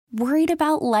Worried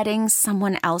about letting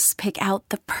someone else pick out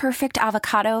the perfect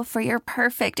avocado for your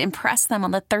perfect impress them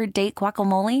on the third date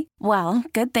guacamole? Well,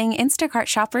 good thing Instacart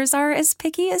shoppers are as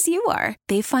picky as you are.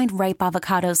 They find ripe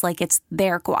avocados like it's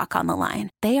their guac on the line.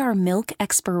 They are milk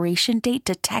expiration date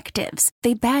detectives.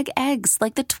 They bag eggs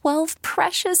like the 12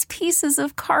 precious pieces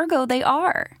of cargo they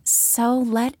are. So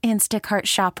let Instacart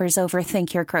shoppers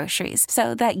overthink your groceries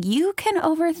so that you can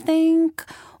overthink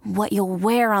what you'll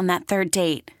wear on that third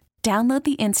date. Download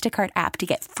the Instacart app to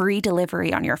get free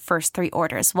delivery on your first 3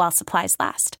 orders while supplies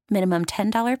last. Minimum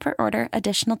 $10 per order.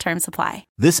 Additional terms apply.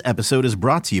 This episode is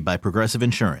brought to you by Progressive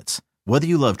Insurance. Whether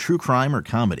you love true crime or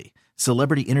comedy,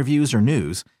 celebrity interviews or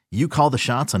news, you call the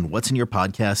shots on what's in your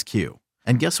podcast queue.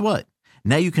 And guess what?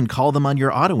 Now you can call them on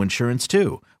your auto insurance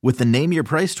too with the Name Your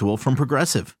Price tool from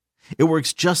Progressive. It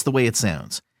works just the way it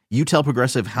sounds. You tell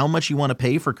Progressive how much you want to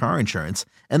pay for car insurance,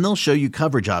 and they'll show you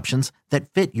coverage options that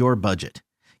fit your budget.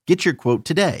 Get your quote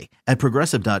today at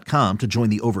Progressive.com to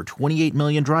join the over 28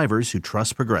 million drivers who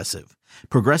trust Progressive.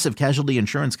 Progressive Casualty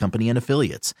Insurance Company and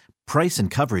Affiliates. Price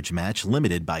and coverage match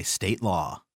limited by state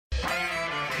law.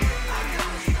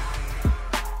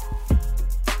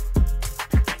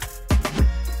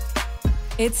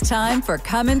 It's time for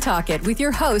Come and Talk It with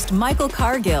your host, Michael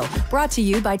Cargill, brought to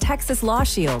you by Texas Law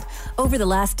Shield. Over the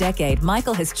last decade,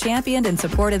 Michael has championed and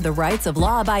supported the rights of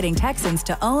law-abiding Texans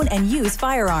to own and use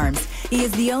firearms. He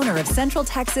is the owner of Central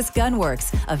Texas Gun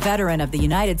Works, a veteran of the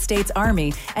United States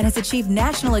Army, and has achieved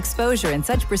national exposure in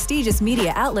such prestigious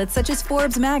media outlets such as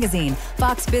Forbes Magazine,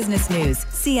 Fox Business News,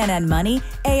 CNN Money,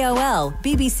 AOL,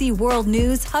 BBC World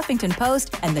News, Huffington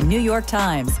Post, and the New York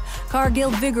Times.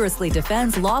 Cargill vigorously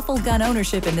defends lawful gun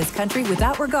ownership in this country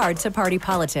without regard to party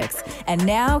politics. And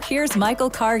now, here's Michael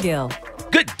Cargill.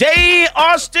 Good day,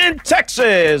 Austin,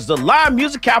 Texas, the live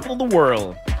music capital of the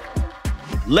world.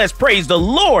 Let's praise the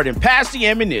Lord and pass the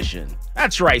ammunition.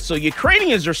 That's right. So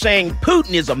Ukrainians are saying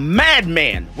Putin is a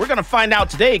madman. We're going to find out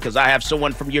today because I have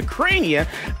someone from Ukraine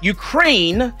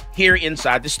here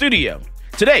inside the studio.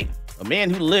 Today, a man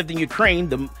who lived in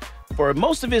Ukraine for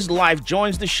most of his life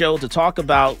joins the show to talk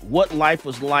about what life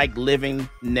was like living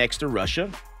next to Russia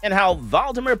and how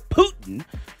Vladimir Putin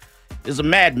is a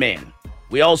madman.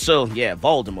 We also,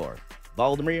 Vladimir.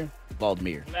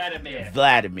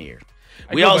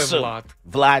 We also,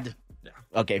 Vlad.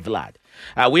 Okay, Vlad.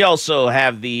 We also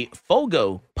have the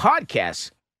Fogo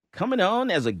podcast coming on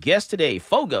as a guest today.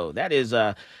 Fogo, that is,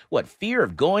 fear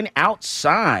of going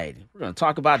outside. We're going to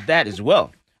talk about that as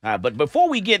well. But before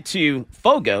we get to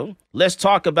Fogo, let's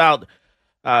talk about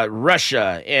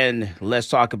Russia and let's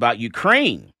talk about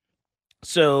Ukraine.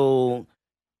 So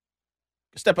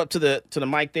step up to the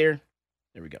mic there.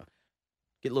 There we go.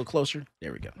 Get a little closer.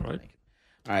 There we go. All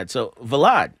right. So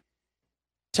Vlad,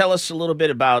 tell us a little bit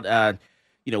about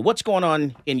what's going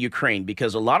on in Ukraine,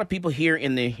 because a lot of people here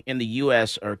in the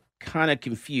U.S. are kind of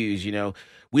confused.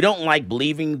 We don't like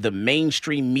believing the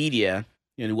mainstream media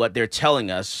and what they're telling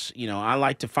us. I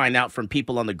like to find out from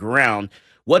people on the ground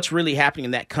what's really happening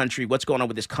in that country, what's going on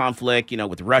with this conflict,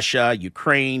 with Russia,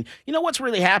 Ukraine, what's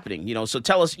really happening, so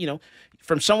tell us,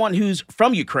 from someone who's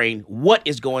from Ukraine, what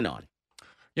is going on?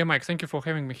 Yeah, Mike, thank you for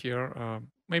having me here.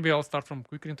 Maybe I'll start from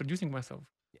quickly introducing myself.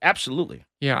 Absolutely.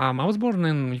 Yeah, I was born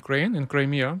in Ukraine, in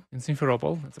Crimea, in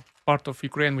Simferopol. It's a part of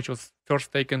Ukraine which was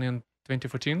first taken in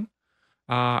 2014.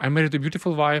 I married a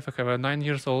beautiful wife. I have a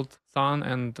 9-year-old son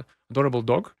and adorable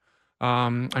dog. I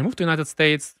moved to the United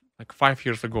States like 5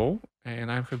 years ago, and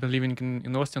I have been living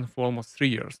in Austin for almost 3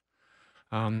 years.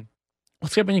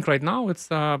 What's happening right now?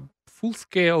 It's a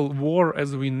full-scale war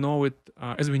as we know it,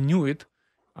 as we knew it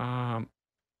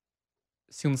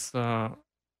since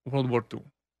World War II.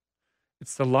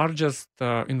 It's the largest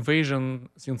invasion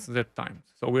since that time.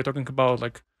 So we're talking about,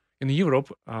 like, in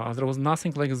Europe, there was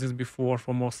nothing like this before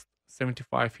for most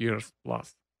 75 years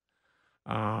plus.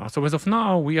 So as of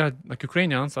now, we are, like,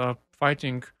 Ukrainians are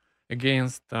fighting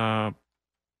against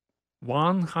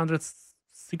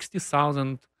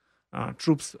 160,000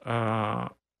 troops,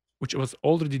 which was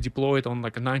already deployed on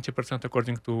like 90%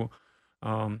 according to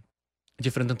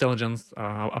different intelligence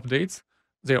updates.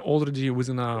 They're already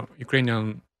within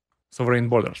Ukrainian sovereign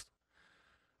borders.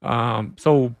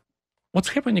 So what's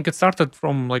happening, it started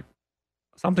from like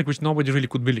something which nobody really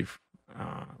could believe.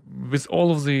 With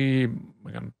all of the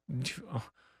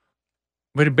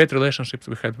very bad relationships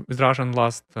we had with Russia in the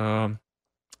last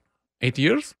 8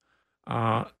 years,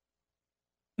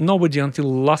 nobody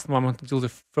until last moment, until the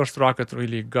first rocket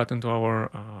really got into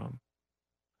our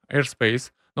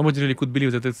airspace, nobody really could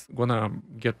believe that it's gonna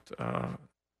get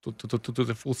to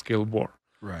the full-scale war.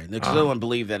 Right. Because no one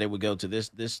believed that it would go to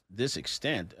this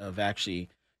extent of actually,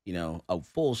 a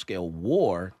full-scale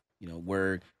war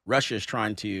where Russia is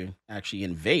trying to actually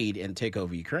invade and take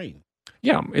over Ukraine.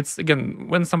 Yeah, it's again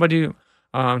when somebody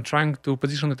trying to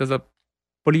position it as a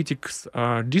politics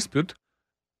dispute,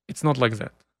 it's not like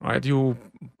that, right?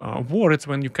 War, it's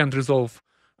when you can't resolve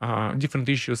different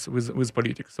issues with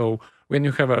politics. So when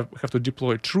you have to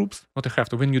deploy troops,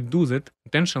 when you do that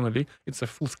intentionally, it's a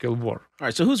full-scale war. All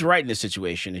right. So who's right in this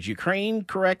situation? Is Ukraine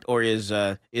correct, or is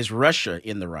Russia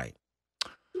in the right?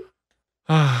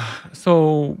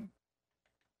 So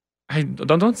I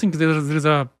don't think there's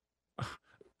a.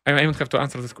 I even have to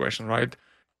answer this question, right?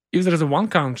 If there is one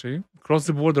country cross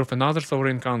the border of another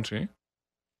sovereign country,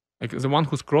 like the one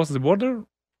who's crossed the border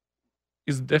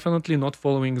is definitely not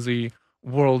following the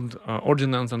world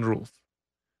ordinance and rules,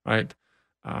 right?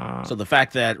 So the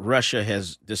fact that Russia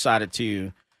has decided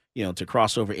to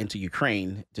cross over into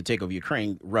Ukraine to take over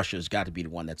Ukraine, Russia's got to be the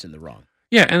one that's in the wrong.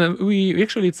 Yeah, and we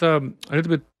actually it's a little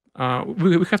bit.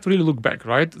 We have to really look back,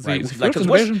 right?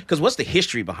 Because what's the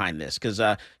history behind this? Because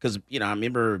I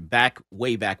remember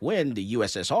way back when the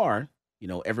USSR,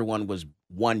 everyone was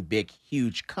one big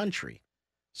huge country.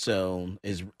 So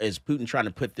is Putin trying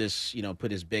to put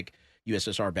his big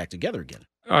USSR back together again?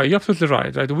 You're absolutely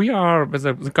right. Right, we are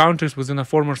the countries within the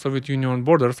former Soviet Union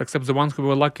borders, except the ones who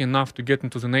were lucky enough to get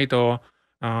into the NATO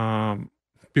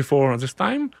before this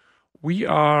time. We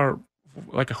are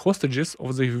like hostages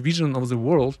of the vision of the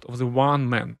world of the one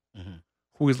man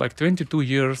who is like 22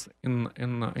 years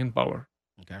in power.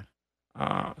 Okay.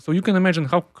 So you can imagine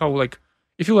how like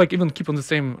if you like even keep on the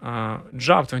same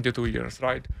job 22 years,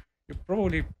 right? You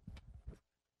probably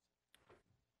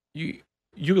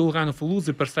you will kind of lose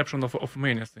the perception of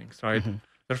many things, right? Mm-hmm.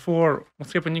 Therefore,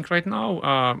 what's happening right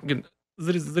now? Again,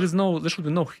 there should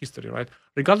be no history, right?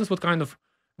 Regardless what kind of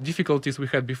difficulties we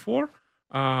had before.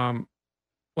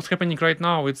 What's happening right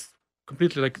now, it's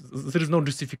completely like there is no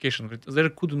justification. There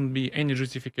couldn't be any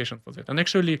justification for that. And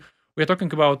actually, we are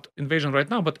talking about invasion right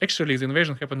now, but actually the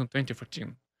invasion happened in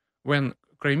 2014 when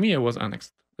Crimea was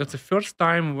annexed. That's the first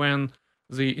time when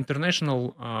the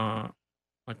international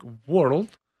world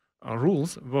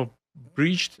rules were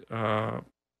breached to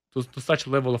such a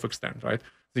level of extent, right?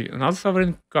 Another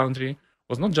sovereign country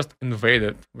was not just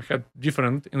invaded. We had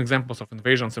different examples of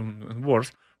invasions and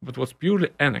wars, but was purely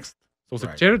annexed. So the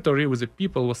territory with the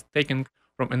people was taken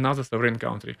from another sovereign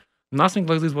country. Nothing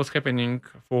like this was happening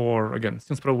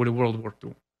since probably World War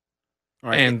II.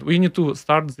 Right. And we need to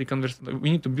start we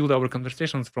need to build our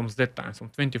conversations from that time, from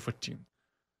 2014.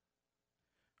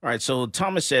 All right, so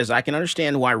Thomas says, I can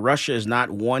understand why Russia is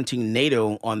not wanting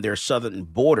NATO on their southern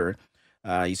border.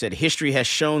 He said, history has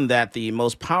shown that the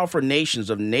most powerful nations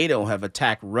of NATO have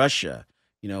attacked Russia.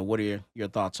 What are your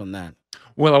thoughts on that?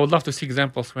 Well, I would love to see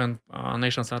examples when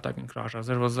nations are attacking Russia.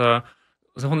 There was the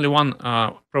only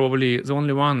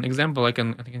one example I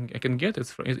can get.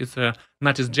 It's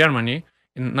Nazi Germany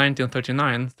in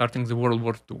 1939, starting the World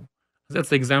War II. That's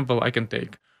the example I can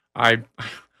take.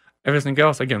 Everything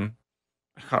else again,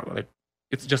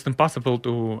 it's just impossible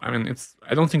to.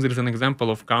 I don't think there is an example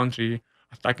of country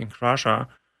attacking Russia.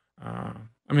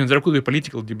 There could be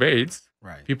political debates.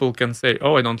 Right. People can say,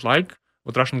 "Oh, I don't like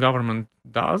what Russian government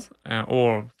does,"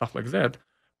 or stuff like that.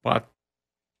 But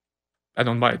I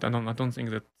don't buy it. I don't think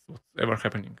that's what's ever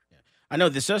happening. Yeah. I know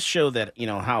this does show that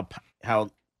how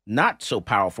not so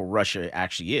powerful Russia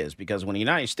actually is, because when the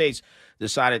United States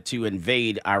decided to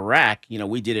invade Iraq,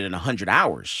 we did it in 100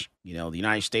 hours. The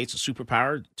United States, a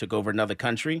superpower, took over another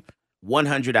country,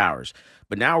 100 hours.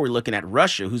 But now we're looking at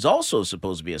Russia, who's also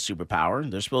supposed to be a superpower.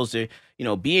 They're supposed to,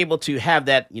 be able to have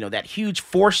that, that huge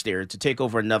force there to take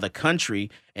over another country.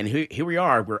 And here we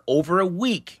are. We're over a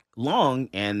week long,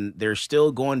 and they're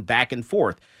still going back and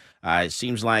forth. It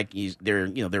seems like they're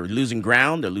losing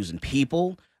ground. They're losing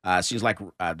people. It seems like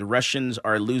the Russians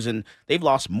are losing. They've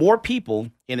lost more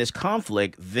people in this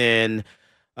conflict than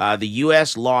the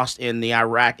U.S. lost in the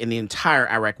entire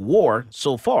Iraq war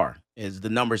so far, is the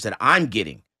numbers that I'm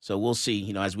getting. So we'll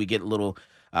see, as we get a little,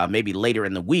 maybe later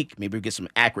in the week, maybe we get some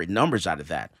accurate numbers out of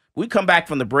that. When we come back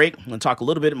from the break, I'm going to talk a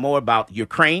little bit more about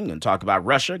Ukraine, going to talk about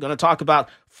Russia, going to talk about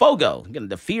FOGO,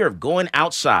 the fear of going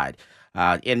outside.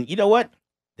 And you know what?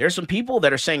 There's some people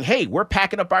that are saying, hey, we're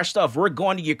packing up our stuff. We're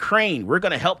going to Ukraine. We're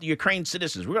going to help the Ukraine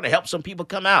citizens. We're going to help some people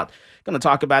come out. Going to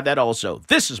talk about that also.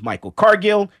 This is Michael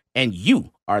Cargill, and you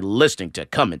are listening to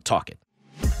Come and Talk It.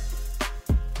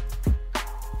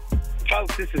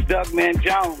 Folks, this is Doug Man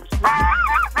Jones.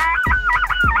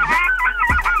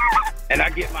 And I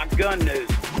get my gun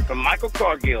news from Michael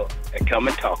Cargill at Come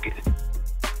and Talk It.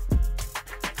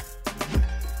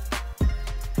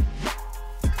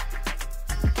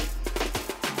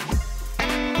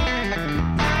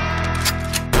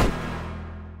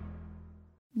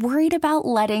 Worry Worried about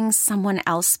letting someone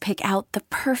else pick out the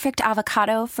perfect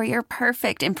avocado for your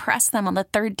perfect impress them on the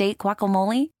third date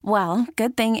guacamole? Well,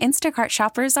 good thing Instacart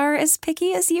shoppers are as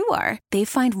picky as you are. They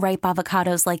find ripe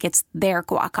avocados like it's their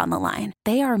guac on the line.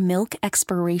 They are milk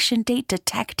expiration date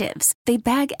detectives. They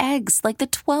bag eggs like the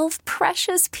 12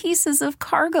 precious pieces of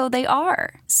cargo they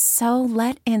are. So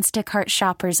let Instacart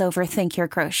shoppers overthink your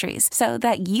groceries so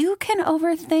that you can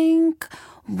overthink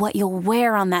what you'll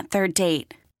wear on that third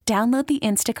date. Download the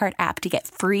Instacart app to get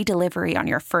free delivery on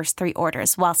your first 3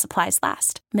 orders while supplies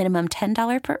last. Minimum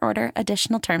 $10 per order.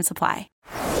 Additional terms apply.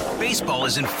 Baseball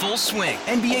is in full swing.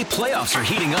 NBA playoffs are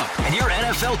heating up, and your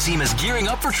NFL team is gearing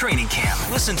up for training camp.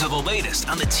 Listen to the latest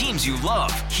on the teams you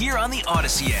love here on the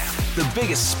Odyssey app. The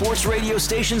biggest sports radio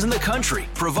stations in the country,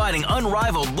 providing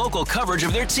unrivaled local coverage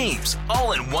of their teams,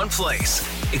 all in one place.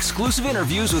 Exclusive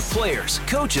interviews with players,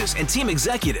 coaches, and team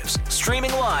executives,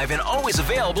 streaming live and always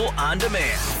available on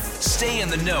demand. Stay in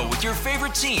the know with your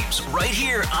favorite teams right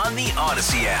here on the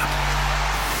Odyssey app.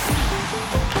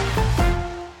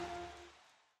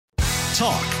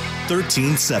 Talk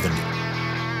 1370.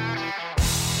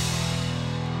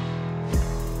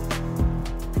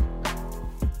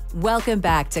 Welcome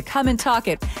back to Come and Talk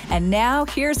It. And now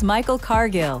here's Michael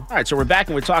Cargill. All right, so we're back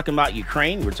and we're talking about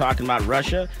Ukraine. We're talking about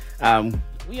Russia.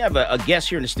 We have a guest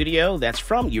here in the studio that's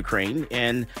from Ukraine.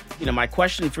 And, my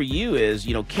question for you is,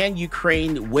 can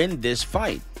Ukraine win this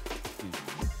fight?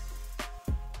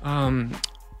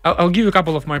 I'll give you a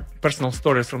couple of my personal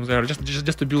stories from there,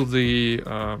 just to build the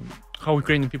how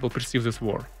Ukrainian people perceive this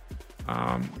war.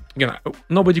 Again,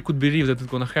 nobody could believe that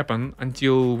it's going to happen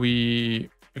until we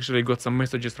actually got some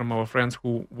messages from our friends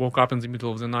who woke up in the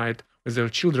middle of the night with their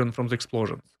children from the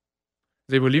explosions.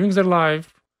 They were living their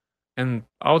life, and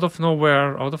out of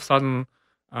nowhere, out of sudden,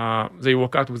 they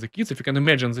woke up with the kids. If you can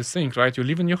imagine this thing, right? You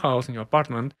live in your house, in your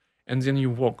apartment, and then you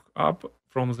woke up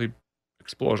from the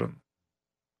explosion.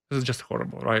 This is just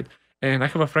horrible, right? And I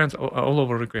have friends all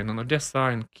over Ukraine, in Odessa,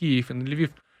 in Kyiv, and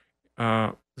Lviv.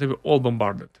 They were all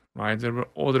bombarded, right? There were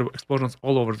explosions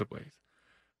all over the place.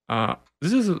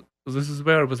 This is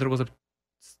where there was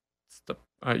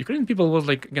Ukrainian people was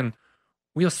like, again,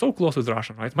 we are so close with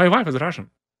Russia, right? My wife is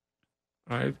Russian,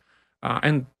 right?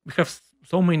 And we have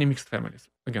so many mixed families.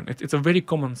 Again, it's a very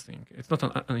common thing. It's not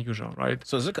unusual, right?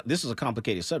 So this is a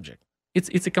complicated subject.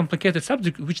 It's a complicated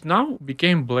subject which now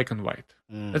became black and white.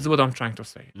 That's what I'm trying to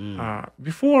say.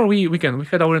 Before we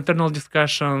had our internal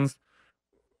discussions.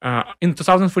 In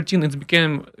 2014,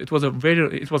 it was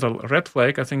a red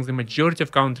flag. I think the majority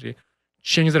of country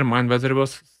changed their mind, but there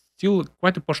was still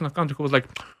quite a portion of country who was like,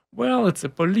 well, it's a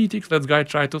politics. Let's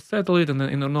try to settle it and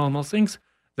in the normal things.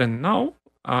 Then now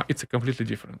it's a completely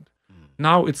different.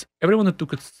 Now it's everyone that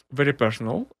took it very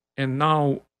personal, and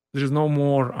now there is no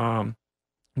more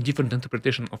different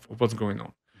interpretation of what's going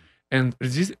on. And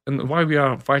why we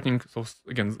are fighting. So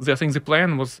again, I think the plan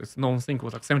was, it's known thing,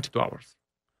 was like 72 hours.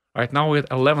 Right now we're at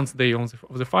 11th day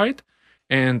of the fight,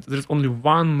 and there's only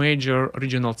one major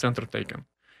regional center taken.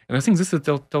 And I think this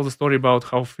tells a story about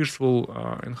how fearful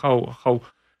and how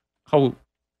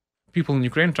people in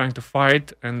Ukraine trying to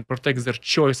fight and protect their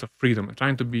choice of freedom, and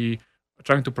trying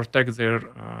to protect their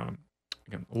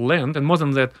land. And more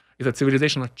than that, it's a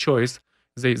civilizational choice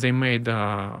they made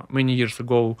many years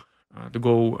ago to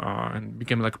go and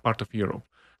become like part of Europe.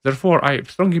 Therefore, I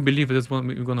strongly believe that's when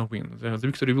we're going to win. The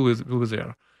victory will be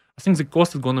there. I think the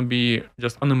cost is going to be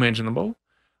just unimaginable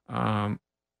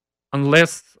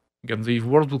unless, again, the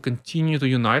world will continue to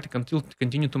unite,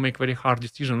 continue to make very hard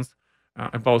decisions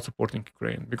about supporting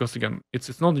Ukraine. Because, again,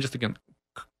 it's not just,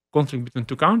 conflict between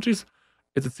two countries.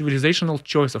 It's a civilizational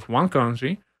choice of one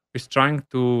country is and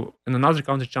another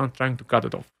country trying to cut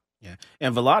it off. Yeah.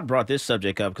 And Vlad brought this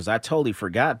subject up because I totally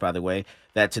forgot, by the way,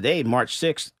 that today, March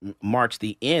 6th, marks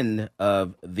the end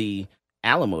of the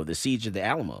Alamo, the siege of the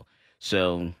Alamo.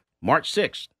 So March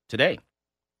 6th, today,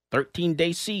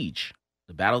 13-day siege,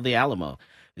 the Battle of the Alamo.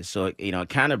 And so, it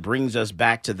kind of brings us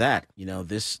back to that,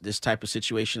 this type of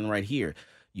situation right here.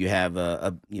 You have,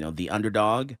 the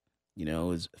underdog,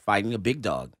 is fighting a big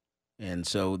dog. And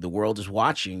so the world is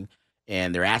watching,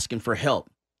 and they're asking for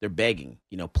help. They're begging,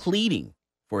 pleading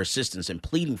for assistance and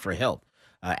pleading for help,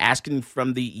 asking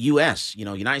from the U.S.,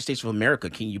 United States of America,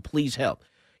 can you please help?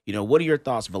 What are your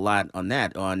thoughts, Vlad, on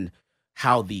that, on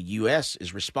how the U.S.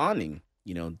 is responding,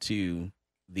 to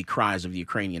the cries of the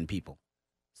Ukrainian people?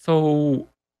 So,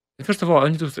 first of all, I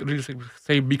need to really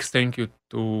say a big thank you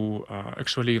to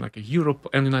actually Europe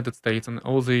and United States and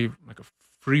all the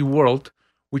free world,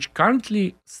 which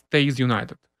currently stays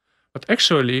united. But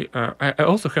actually, I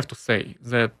also have to say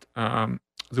that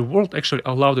the world actually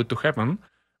allowed it to happen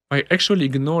by actually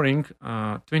ignoring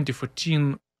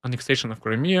 2014 annexation of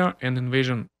Crimea and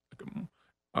invasion.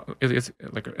 It's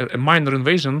like a minor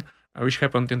invasion which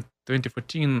happened in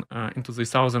 2014 into the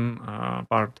southeast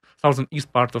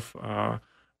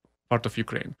part of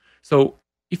Ukraine. So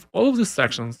if all of these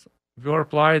sanctions were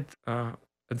applied at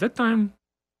that time,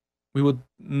 we would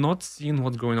not see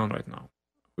what's going on right now.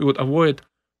 We would avoid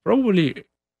probably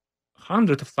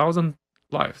hundreds of thousands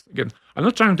lives. Again, I'm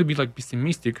not trying to be like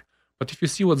pessimistic, but if you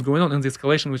see what's going on in the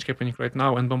escalation which is happening right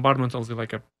now and bombardment of the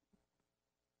like a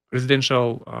residential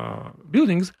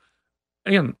buildings,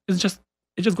 again, it's just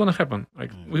gonna happen.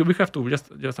 Like we have to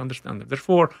just understand it.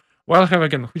 Therefore, while I have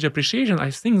again huge appreciation,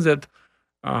 I think that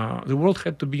the world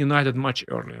had to be united much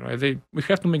earlier. Right? We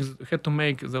had to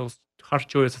make those hard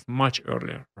choices much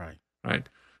earlier. Right.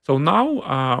 So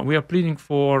now we are pleading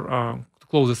for to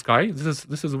close the sky.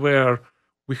 This is where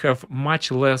we have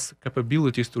much less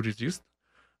capabilities to resist.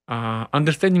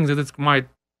 Understanding that it might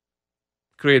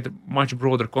create a much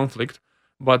broader conflict,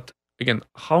 but again,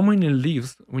 how many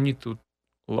lives we need to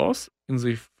lose in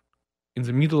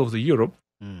the middle of the Europe?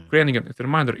 Ukraine, again, it's a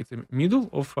reminder, it's the middle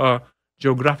of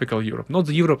geographical Europe, not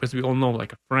the Europe as we all know,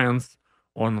 like France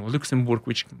or Luxembourg,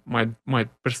 which might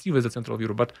perceive as the central of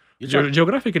Europe, but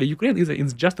geographically, Ukraine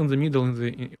is just in the middle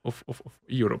of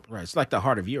Europe. Right, it's like the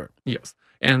heart of Europe. Yes,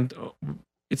 and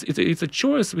it's a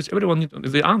choice which everyone needs.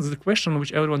 The question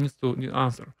which everyone needs to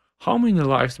answer: how many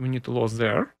lives we need to lose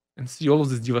there, and see all of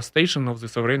this devastation of the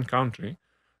sovereign country,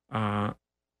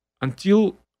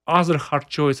 until other hard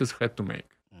choices had to make.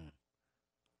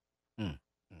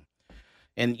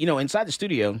 And inside the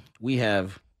studio, we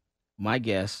have my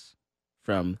guest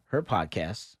from her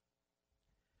podcast,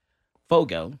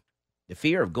 Fogo, The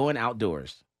Fear of Going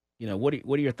Outdoors. What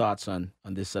are your thoughts on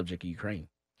this subject of Ukraine?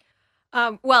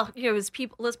 Well, as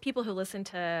people who listen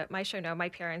to my show know, my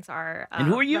parents are and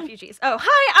who are you? Refugees. Oh,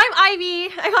 hi, I'm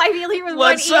Ivy. I'm Ivy Lee with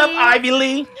What's up, Ivy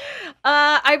Lee?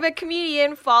 I'm a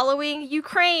comedian following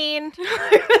Ukraine,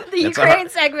 Ukraine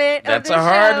segment. That's of the a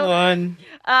hard show. one.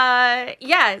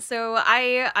 Yeah. So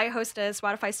I host a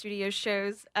Spotify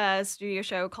studio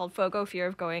show called Fogo, Fear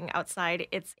of Going Outside.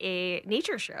 It's a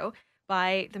nature show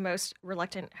by the most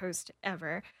reluctant host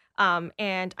ever.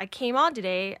 And I came on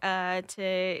today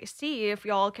to see if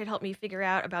y'all could help me figure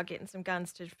out about getting some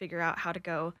guns to figure out how to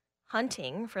go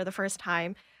hunting for the first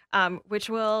time, which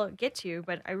we'll get to.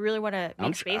 But I really want to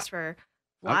make space for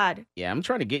Vlad. I'm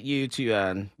trying to get you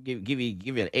to give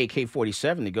you an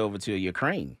AK-47 to go over to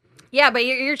Ukraine. Yeah, but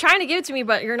you're trying to give it to me,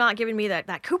 but you're not giving me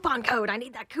that coupon code. I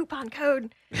need that coupon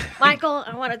code. Michael,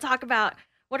 I want to talk about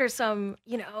what are some,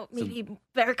 maybe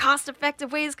very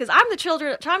cost-effective ways? Because I'm the child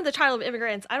of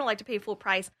immigrants. I don't like to pay full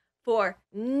price for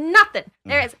nothing.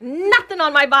 There is nothing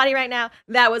on my body right now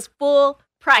that was full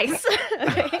price.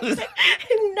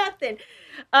 Nothing.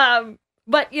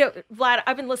 But Vlad,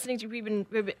 I've been listening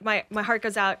to. My heart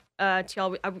goes out to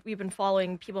y'all. We've been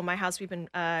following people in my house.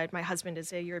 My husband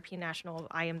is a European national.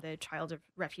 I am the child of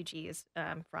refugees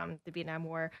from the Vietnam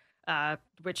War.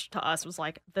 Which to us was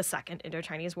like the second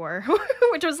Indo-Chinese War,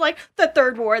 which was like the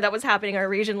third war that was happening in our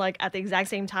region, like at the exact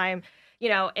same time,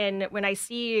 and when I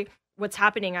see what's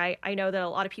happening, I know that a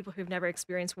lot of people who've never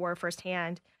experienced war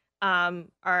firsthand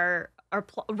are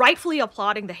rightfully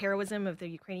applauding the heroism of the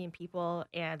Ukrainian people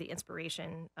and the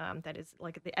inspiration that is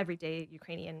like the everyday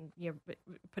Ukrainian,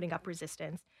 putting up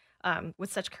resistance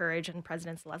with such courage, and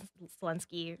President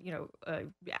Zelensky,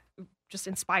 just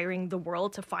inspiring the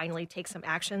world to finally take some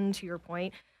action, to your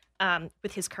point,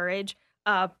 with his courage.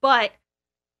 But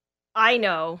I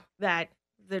know that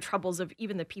the troubles of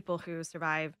even the people who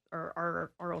survive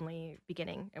are only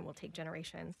beginning and will take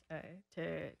generations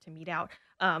to meet out.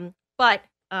 But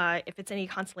if it's any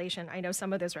consolation, I know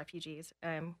some of those refugees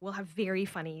will have very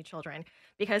funny children,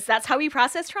 because that's how we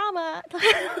process trauma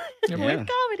with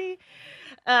comedy.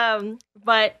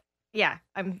 But yeah,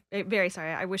 I'm very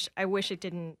sorry. I wish it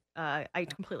didn't. I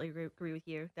completely agree with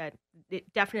you that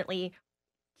it definitely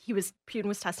Putin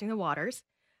was testing the waters,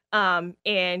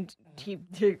 and he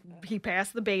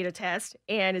passed the beta test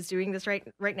and is doing this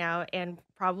right now. And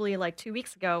probably like 2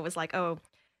 weeks ago was like, oh,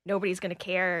 nobody's gonna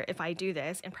care if I do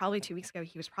this. And probably 2 weeks ago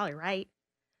he was probably right,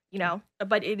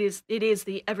 But it is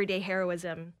the everyday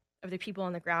heroism of the people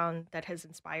on the ground that has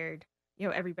inspired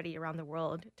everybody around the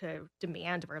world to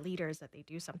demand of our leaders that they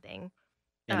do something.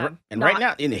 And right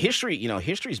now in the history,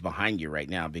 history's behind you right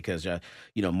now, because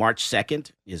March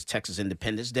 2nd is Texas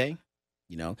Independence Day.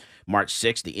 March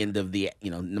 6th,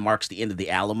 marks the end of the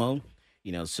Alamo.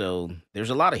 So there's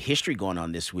a lot of history going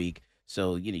on this week.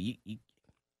 So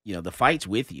the fight's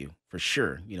with you for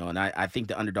sure. And I think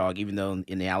the underdog, even though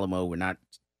in the Alamo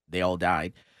they all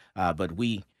died, but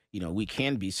we we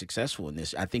can be successful in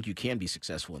this. I think you can be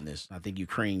successful in this. I think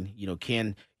Ukraine,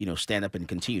 can, stand up and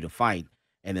continue to fight.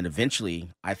 And then eventually,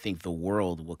 I think the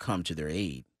world will come to their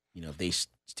aid. If they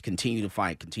continue to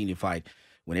fight,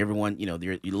 when everyone,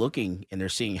 they're looking and they're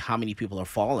seeing how many people are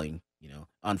falling,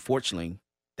 unfortunately,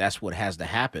 that's what has to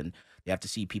happen. They have to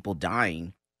see people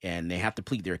dying, and they have to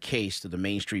plead their case to the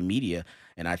mainstream media.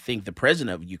 And I think the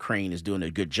president of Ukraine is doing a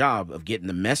good job of getting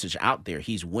the message out there.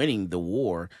 He's winning the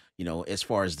war, as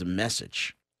far as the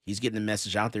message. He's getting the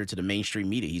message out there to the mainstream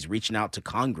media. He's reaching out to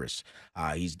Congress.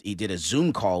 He did a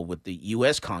Zoom call with the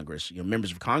U.S. Congress,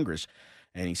 members of Congress,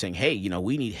 and he's saying, hey,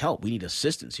 we need help. We need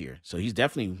assistance here. So he's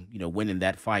definitely, winning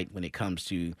that fight when it comes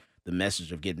to the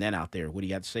message of getting that out there. What do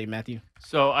you have to say, Matthew?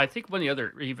 So I think one of the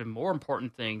other even more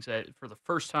important things that for the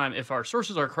first time, if our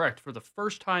sources are correct, for the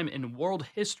first time in world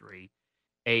history,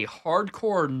 a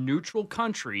hardcore neutral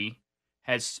country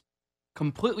has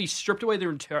completely stripped away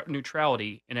their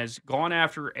neutrality and has gone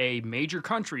after a major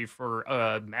country for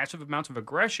massive amounts of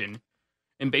aggression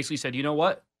and basically said, you know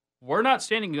what? We're not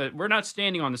standing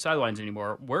on the sidelines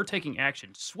anymore. We're taking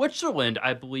action. Switzerland,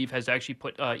 I believe, has actually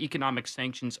put economic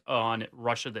sanctions on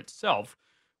Russia itself,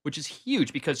 which is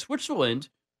huge because Switzerland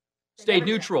stayed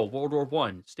neutral World War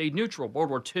I, stayed neutral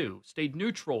World War II, stayed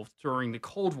neutral during the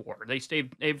Cold War. They've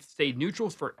stayed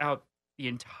neutral throughout the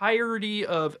entirety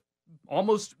of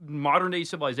almost modern day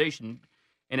civilization,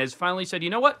 and has finally said,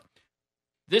 you know what?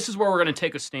 This is where we're going to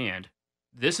take a stand.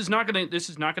 This is not going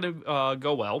to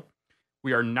go well.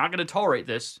 We are not going to tolerate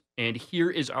this, and here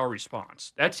is our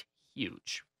response. That's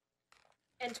huge.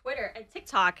 And Twitter and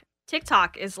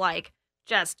TikTok is like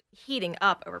just heating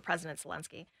up over President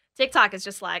Zelensky. TikTok is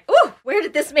just like, ooh, where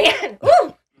did this man?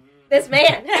 Ooh, this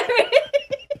man.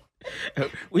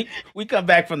 We come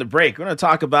back from the break. We're going to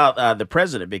talk about the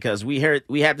president because we had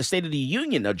the State of the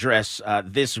Union address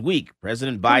this week.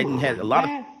 President Biden had a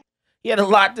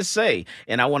lot to say,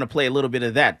 and I want to play a little bit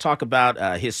of that. Talk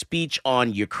about his speech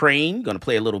on Ukraine. Going to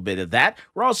play a little bit of that.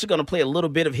 We're also going to play a little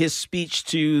bit of his speech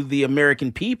to the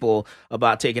American people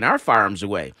about taking our firearms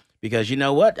away. Because you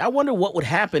know what? I wonder what would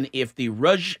happen if the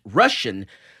Russian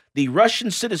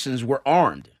citizens were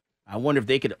armed. I wonder if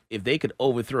they could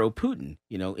overthrow Putin,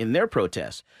 in their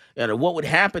protests. What would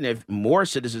happen if more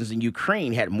citizens in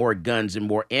Ukraine had more guns and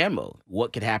more ammo?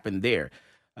 What could happen there?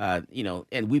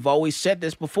 And we've always said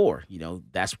this before,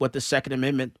 that's what the Second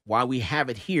Amendment, why we have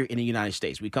it here in the United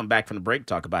States. We come back from the break,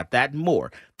 talk about that and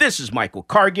more. This is Michael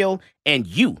Cargill, and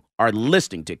you are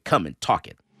listening to Come and Talk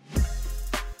It.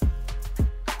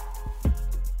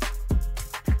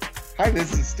 Hi,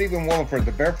 this is Stephen Williford,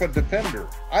 the Barefoot Defender.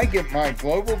 I get my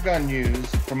global gun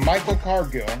news from Michael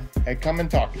Cargill at Come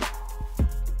and Talk It.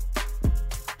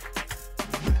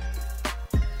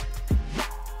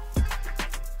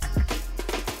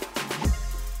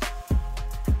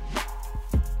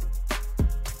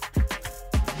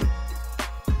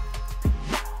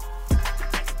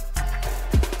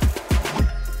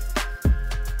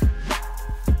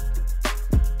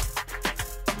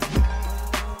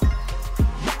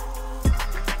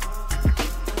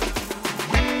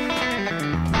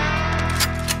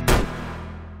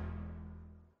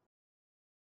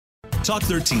 Talk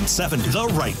 1370, the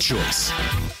right choice.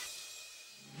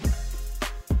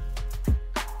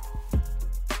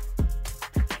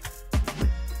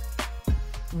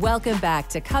 Welcome back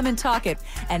to Come and Talk It.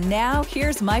 And now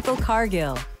here's Michael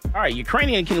Cargill. All right,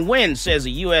 Ukrainian can win, says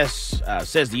the U.S.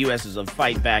 Says the U.S. is a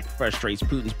fight back, frustrates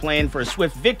Putin's plan for a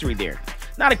swift victory there.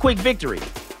 Not a quick victory.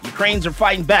 Ukrainians are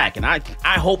fighting back, and I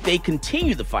hope they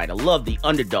continue the fight. I love the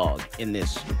underdog in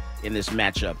this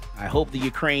matchup. I hope the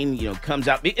Ukraine, comes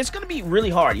out. It's going to be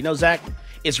really hard. Zach,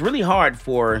 it's really hard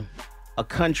for a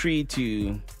country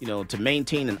to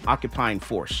maintain an occupying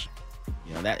force.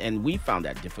 And we found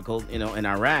that difficult, in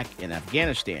Iraq and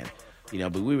Afghanistan,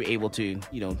 but we were able to,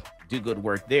 do good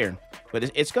work there. But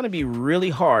it's going to be really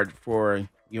hard for,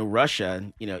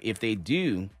 Russia, if they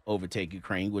do overtake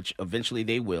Ukraine, which eventually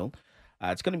they will.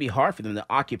 It's going to be hard for them to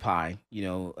occupy,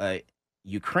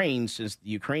 Ukraine, since the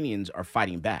Ukrainians are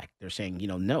fighting back. They're saying,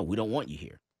 no, we don't want you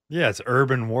here. Yeah, it's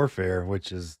urban warfare,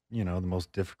 which is, the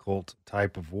most difficult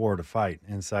type of war to fight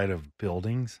inside of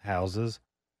buildings, houses.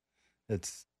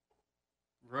 It's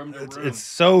room to room. It's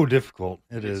so difficult.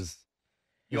 It's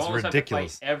ridiculous. Have to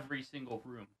fight every single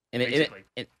room. And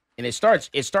it starts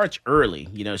early.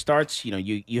 It starts,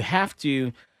 you have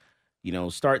to,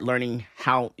 start learning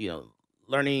how,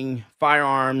 learning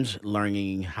firearms,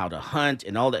 learning how to hunt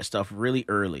and all that stuff really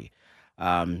early.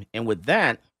 And with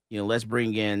that, let's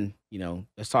bring in,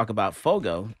 let's talk about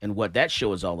Fogo and what that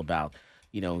show is all about.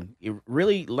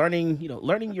 Really learning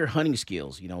your hunting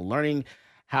skills, learning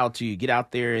how to get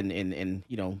out there and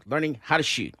learning how to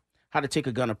shoot, how to take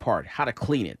a gun apart, how to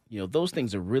clean it. Those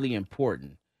things are really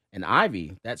important. And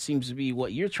Ivy, that seems to be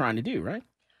what you're trying to do, right?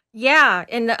 Yeah,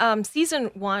 in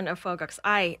season 1 of Focus,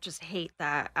 I just hate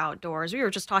that outdoors. We were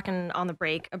just talking on the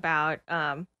break about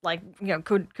could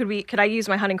I use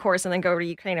my hunting course and then go to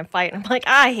Ukraine and fight? And I'm like,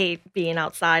 I hate being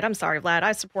outside. I'm sorry, Vlad.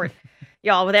 I support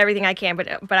y'all with everything I can,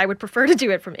 but I would prefer to do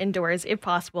it from indoors if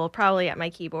possible, probably at my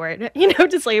keyboard,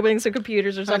 disabling some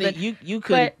computers or something. Honey,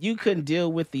 you couldn't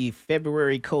deal with the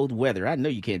February cold weather. I know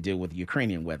you can't deal with the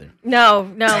Ukrainian weather.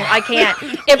 No, I can't.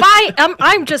 If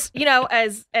I'm just,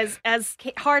 as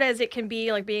hard as it can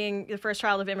be, like being the first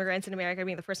child of immigrants in America,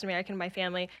 being the first American in my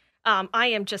family, I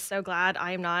am just so glad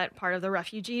I am not part of the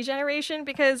refugee generation,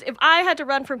 because if I had to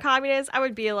run from communists, I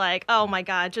would be like, oh my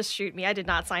God, just shoot me. I did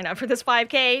not sign up for this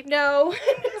 5K. No,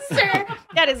 sir,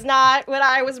 that is not what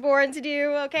I was born to do.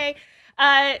 Okay.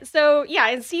 So yeah,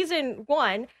 in season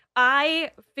 1, I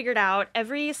figured out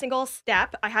every single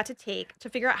step I had to take to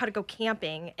figure out how to go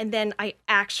camping. And then I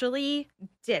actually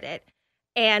did it.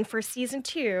 And for season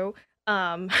 2,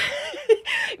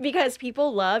 because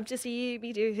people love to see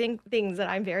me do things that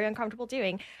I'm very uncomfortable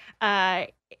doing,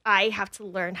 I have to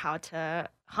learn how to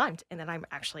hunt, and then I'm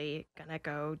actually gonna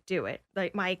go do it.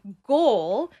 Like, my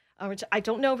goal, which I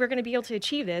don't know if we're gonna be able to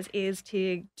achieve this, is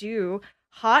to do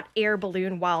hot air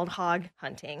balloon wild hog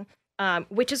hunting,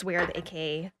 which is where the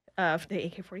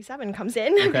AK-47 comes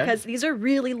in, because these are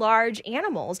really large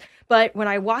animals. But when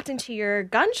I walked into your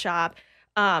gun shop,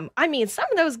 some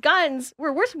of those guns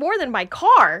were worth more than my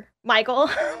car, Michael.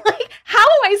 Like, how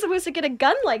am I supposed to get a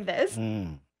gun like this?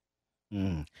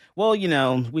 Well,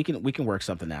 we can work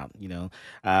something out.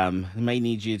 I may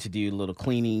need you to do a little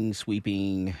cleaning,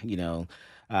 sweeping.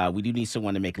 We do need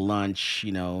someone to make lunch.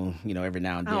 Every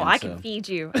now and then. Oh, I can feed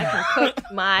you. I can cook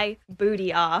my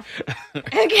booty off.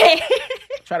 Okay.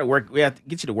 We have to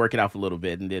get you to work it out for a little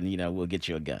bit, and then we'll get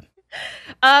you a gun.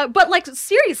 But like,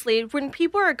 seriously, when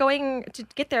people are going to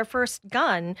get their first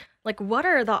gun, like, what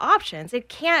are the options? It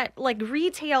can't, like,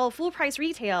 full price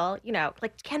retail,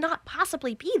 cannot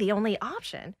possibly be the only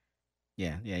option.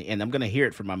 Yeah. And I'm going to hear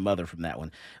it from my mother from that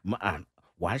one.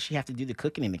 Why does she have to do the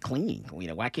cooking and the cleaning?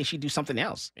 Why can't she do something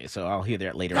else? So I'll hear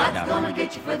that later. God's gonna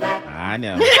get you for that. I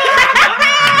know.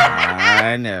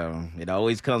 I know. It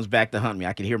always comes back to hunt me.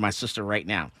 I can hear my sister right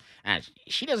now.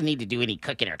 She doesn't need to do any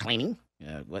cooking or cleaning.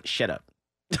 Shut up.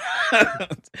 All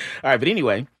right, but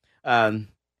anyway, you're right.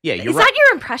 Is that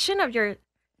your impression of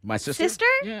my sister?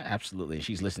 Yeah, absolutely.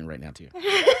 She's listening right now too.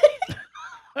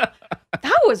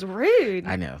 That was rude.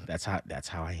 I know. That's how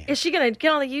I am. Is she gonna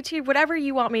get on the YouTube? Whatever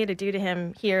you want me to do to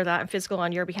him here that I'm physical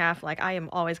on your behalf, like, I am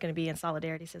always gonna be in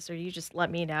solidarity, sister. You just let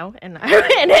me know, and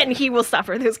and he will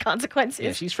suffer those consequences.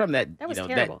 Yeah, she's from that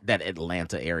terrible. that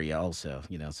Atlanta area also,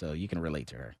 so you can relate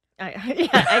to her.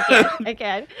 I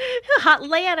can.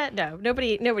 Atlanta. No,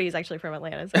 nobody's actually from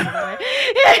Atlanta. So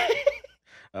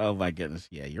Oh my goodness.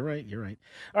 Yeah, you're right.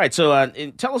 All right. So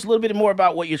tell us a little bit more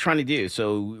about what you're trying to do.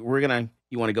 So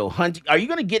you want to go hunt. Are you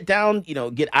going to get down,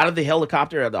 get out of the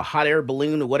helicopter or the hot air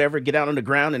balloon or whatever, get out on the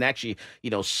ground and actually,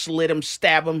 slit them,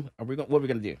 stab them? What are we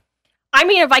going to do? I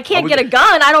mean, if I can't get a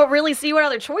gun, I don't really see what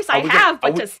other choice I have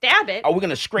but to stab it. Are we going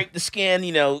to scrape the skin,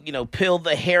 peel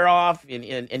the hair off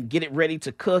and get it ready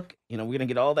to cook? We're going to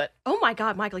get all that. Oh my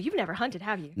God, Michael, you've never hunted,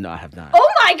 have you? No, I have not.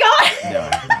 Oh my God. No,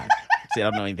 I have not. See, I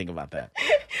don't know anything about that.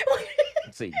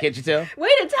 See, can't you tell? Way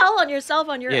to tell on yourself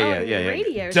on your own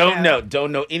radio show.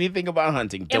 Don't know anything about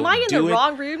hunting. Am I in the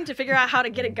wrong room to figure out how to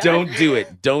get a gun? Don't do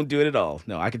it. Don't do it at all.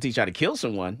 No, I can teach you how to kill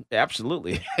someone.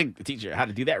 Absolutely. I can teach you how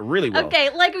to do that really well. Okay,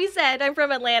 like we said, I'm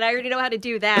from Atlanta. I already know how to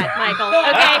do that, Michael.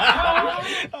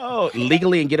 Okay. Oh,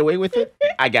 legally and get away with it?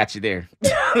 I got you there.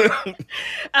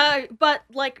 But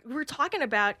like, we're talking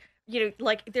about,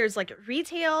 there's like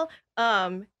retail.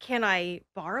 Can I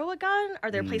borrow a gun?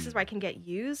 Are there places where I can get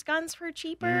used guns for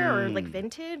cheaper or like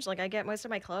vintage? Like, I get most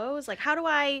of my clothes. Like,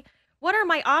 what are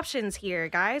my options here,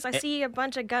 guys? I see a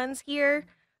bunch of guns here.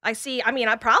 I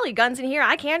probably guns in here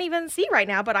I can't even see right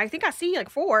now, but I think I see like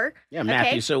 4. Yeah,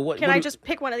 Matthew. Okay. So what? Can I just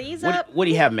pick one of these up? What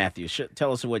do you have, Matthew?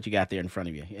 Tell us what you got there in front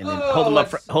of you, and then hold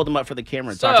them up for the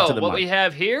camera and talk to the mic. So what we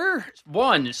have here,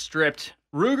 one stripped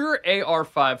Ruger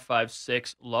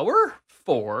AR-556 lower,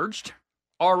 forged.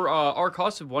 Our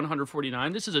cost of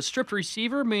 $149. This is a stripped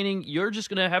receiver, meaning you're just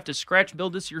gonna have to scratch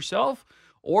build this yourself,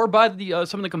 or buy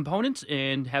some of the components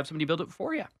and have somebody build it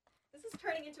for you. This is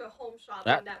turning into a home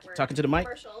shopping network. Talking to the mic.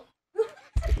 Commercial.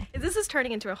 This is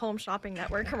turning into a home shopping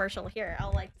network commercial. Here,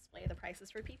 I'll display the prices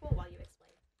for people while you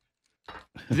explain.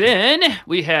 Then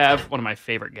we have one of my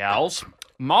favorite gals,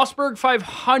 Mossberg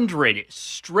 500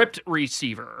 stripped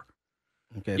receiver.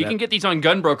 Okay, you can get these on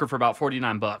Gunbroker for about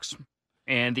 $49.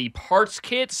 And the parts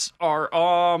kits are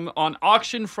on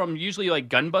auction from usually like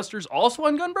Gunbusters, also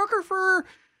on Gunbroker for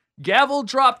gavel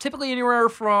drop, typically anywhere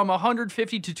from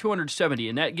 150 to 270,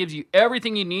 and that gives you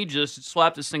everything you need just to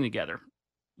slap this thing together.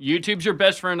 YouTube's your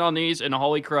best friend on these, and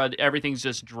holy crud, everything's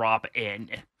just drop in.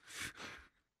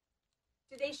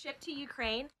 Do they ship to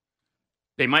Ukraine?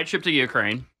 They might ship to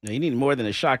Ukraine. No, you need more than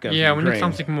a shotgun. Yeah, we need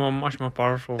something much more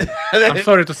powerful. I'm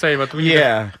sorry to say, but we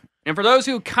need And for those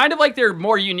who kind of like their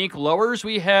more unique lowers,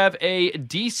 we have a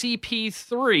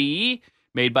DCP-3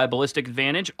 made by Ballistic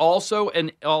Advantage, also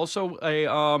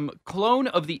a clone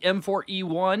of the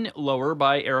M4E1 lower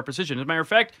by Aero Precision. As a matter of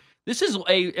fact, this is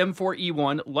a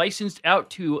M4E1 licensed out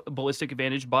to Ballistic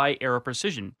Advantage by Aero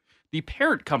Precision, the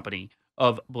parent company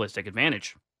of Ballistic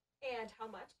Advantage. And how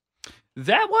much?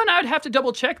 That one I'd have to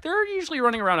double check. They're usually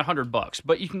running around $100,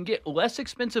 but you can get less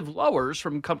expensive lowers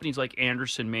from companies like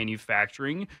Anderson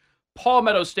Manufacturing,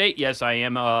 Palmetto State. Yes, I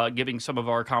am giving some of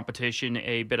our competition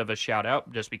a bit of a shout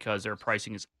out just because their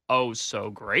pricing is oh so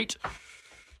great.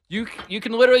 You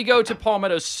can literally go to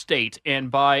Palmetto State and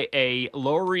buy a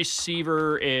lower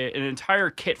receiver, an entire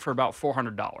kit for about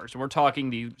 $400. And we're talking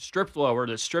the stripped lower,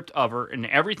 the stripped over, and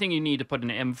everything you need to put an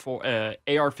M4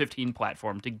 AR-15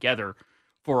 platform together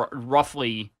for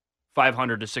roughly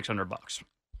 $500 to $600.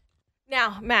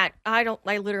 Now, Matt, I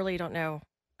literally don't know,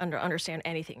 understand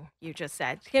anything you just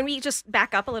said. Can we just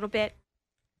back up a little bit?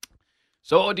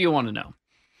 So what do you want to know?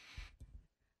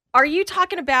 Are you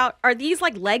talking about, are these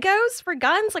like Legos for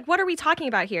guns? Like, what are we talking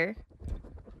about here?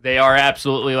 They are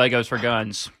absolutely Legos for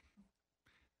guns.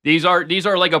 These are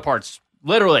Lego parts.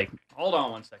 Literally. Hold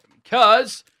on one second.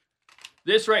 Because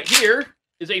this right here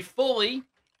is a fully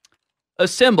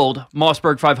assembled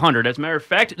Mossberg 500. As a matter of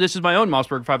fact, this is my own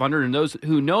Mossberg 500, and those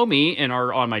who know me and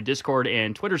are on my Discord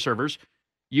and Twitter servers,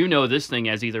 you know this thing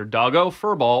as either Doggo,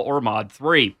 Furball, or Mod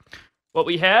 3. What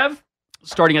we have,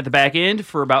 starting at the back end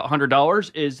for about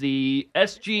 $100, is the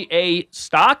SGA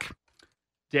stock,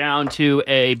 down to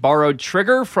a borrowed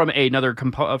trigger from another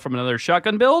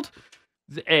shotgun build,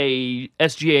 a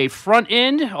SGA front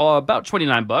end, about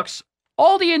 $29.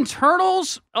 All the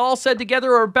internals, all said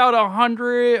together, are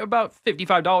about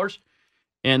 $55.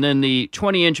 And then the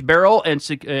 20-inch barrel and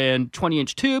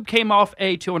 20-inch tube came off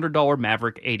a $200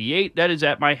 Maverick 88. That is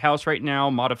at my house right now,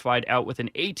 modified out with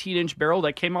an 18-inch barrel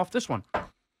that came off this one.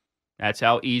 That's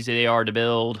how easy they are to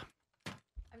build.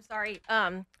 I'm sorry.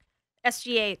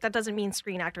 SGA, that doesn't mean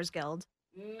Screen Actors Guild.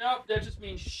 Nope, that just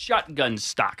means shotgun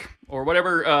stock or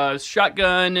whatever.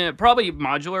 Shotgun, probably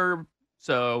modular.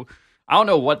 So I don't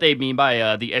know what they mean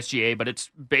by the SGA, but it's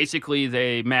basically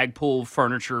the Magpul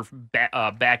furniture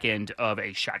back end of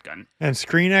a shotgun. And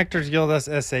Screen Actors Guild, that's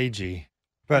SAG.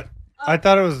 But I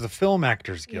thought it was the Film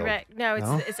Actors Guild. You're right. No,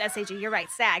 it's SAG. You're right.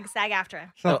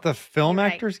 SAG-AFTRA. It's not the Film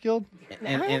Actors Guild?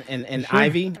 And Sure.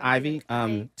 Ivy,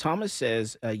 Thomas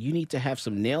says you need to have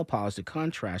some nail polish to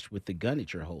contrast with the gun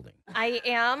that you're holding. I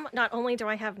am. Not only do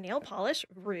I have nail polish,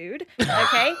 rude,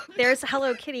 okay? There's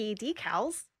Hello Kitty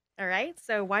decals, all right?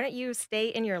 So why don't you stay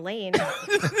in your lane?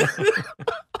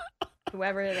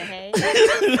 Whoever the hey.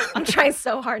 I'm trying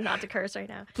so hard not to curse right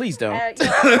now. Please don't.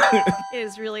 It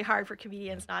is really hard for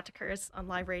comedians not to curse on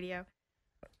live radio.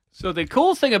 So the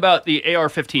cool thing about the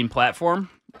AR-15 platform,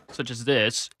 such as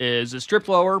this, is a strip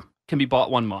lower can be bought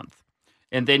 1 month.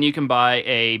 And then you can buy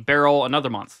a barrel another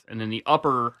month, and then the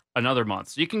upper another month.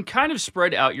 So you can kind of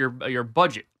spread out your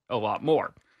budget a lot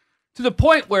more. To the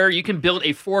point where you can build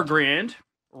a $4,000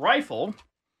 rifle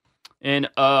in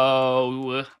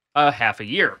half a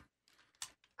year.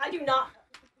 I do not,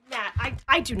 Matt.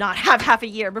 I do not have half a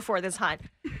year before this hunt.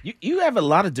 You have a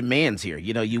lot of demands here.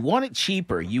 You know, you want it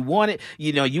cheaper. You want it.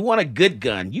 You want a good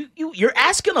gun. You're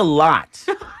asking a lot.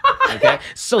 Okay,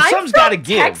 so something's got to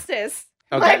give. Texas.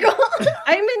 Okay, Michael,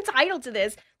 I'm entitled to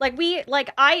this.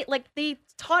 They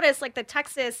taught us like the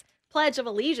Texas Pledge of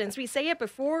Allegiance. We say it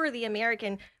before the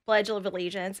American Pledge of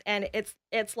Allegiance, and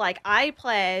it's like I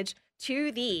pledge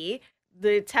to thee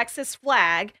the Texas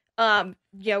flag. One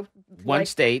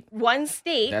state.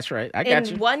 That's right. I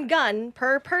got you. One gun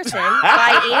per person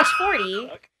by age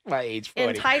 40. By age 40.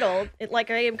 Entitled,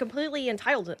 I am completely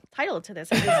entitled to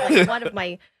this. It is like one of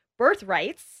my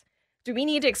birthrights. Do we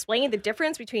need to explain the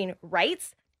difference between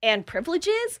rights and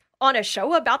privileges on a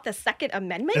show about the Second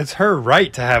Amendment? It's her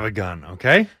right to have a gun,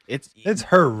 okay? It's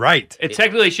her right. It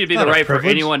technically should be the right for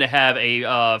anyone to have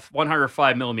a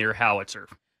 105 millimeter howitzer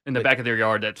in the back of their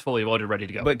yard that's fully loaded, ready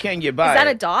to go. But can you buy? Is that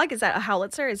a dog? Is that a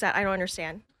howitzer? I don't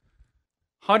understand.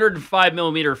 105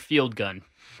 millimeter field gun.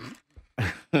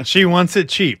 She wants it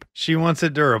cheap. She wants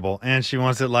it durable, and she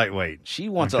wants it lightweight. She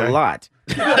wants a lot.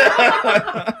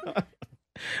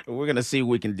 We're going to see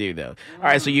what we can do, though. All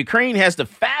right, so Ukraine has the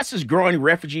fastest growing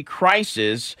refugee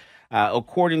crisis,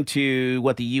 according to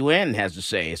what the UN has to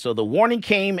say. So the warning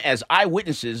came as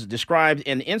eyewitnesses described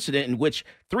an incident in which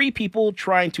 3 people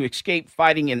trying to escape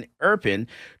fighting in Irpin,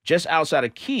 just outside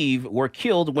of Kyiv, were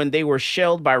killed when they were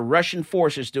shelled by Russian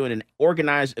forces during an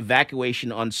organized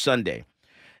evacuation on Sunday.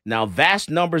 Now,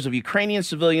 vast numbers of Ukrainian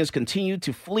civilians continue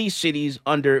to flee cities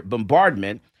under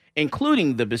bombardment,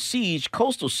 including the besieged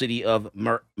coastal city of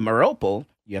Mariupol.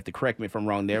 You have to correct me if I'm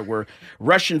wrong there, where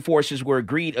Russian forces were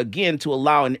agreed again to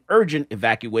allow an urgent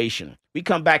evacuation. We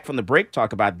come back from the break,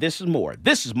 talk about this and more.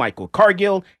 This is Michael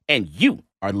Cargill, and you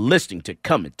are listening to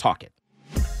Come and Talk It.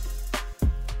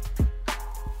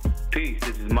 Peace,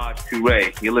 this is Maj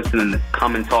Toure. You're listening to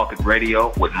Come and Talk It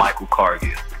Radio with Michael Cargill.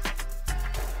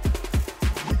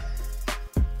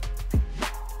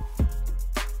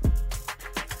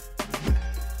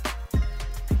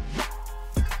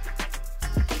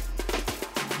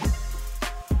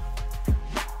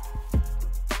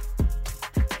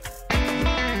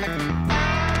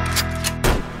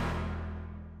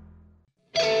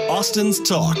 Austin's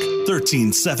Talk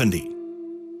 1370.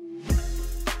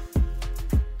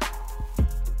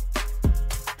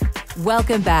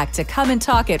 Welcome back to Come and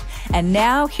Talk It. And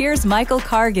now here's Michael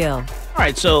Cargill. All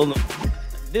right, so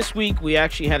this week we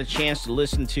actually had a chance to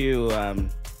listen to,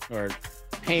 or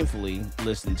painfully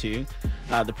listen to,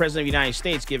 the President of the United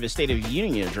States give his State of the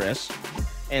Union address.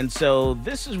 And so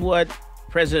this is what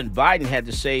President Biden had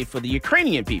to say for the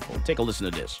Ukrainian people. Take a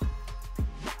listen to this.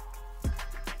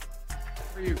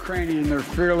 Ukrainian, their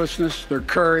fearlessness, their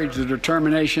courage, their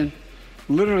determination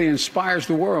literally inspires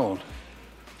the world.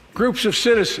 Groups of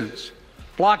citizens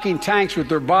blocking tanks with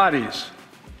their bodies.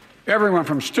 Everyone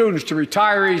from students to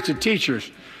retirees to teachers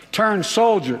turned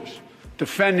soldiers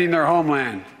defending their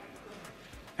homeland.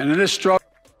 And in this struggle.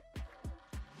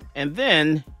 And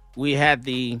then we had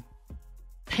the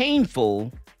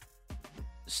painful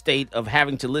state of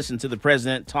having to listen to the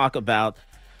president talk about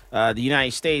the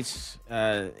United States.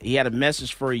 He had a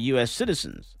message for U.S.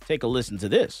 citizens. Take a listen to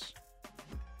this.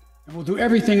 I will do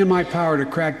everything in my power to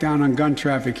crack down on gun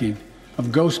trafficking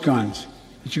of ghost guns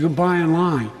that you can buy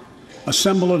online,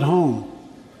 assemble at home,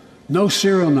 no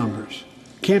serial numbers,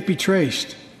 can't be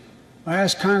traced. I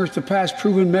asked Congress to pass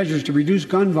proven measures to reduce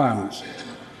gun violence,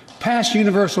 pass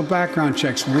universal background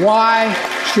checks. Why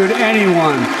should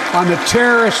anyone on the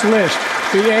terrorist list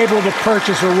be able to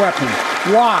purchase a weapon?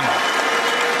 Why?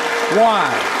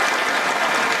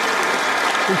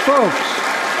 And folks,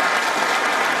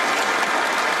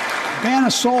 ban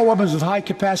assault weapons with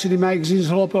high-capacity magazines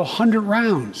that hold up to 100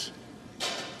 rounds.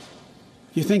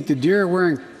 You think the deer are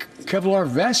wearing Kevlar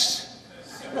vests?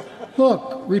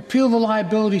 Look, repeal the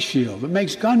liability shield that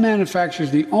makes gun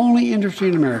manufacturers the only industry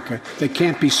in America that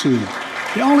can't be sued.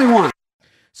 The only one.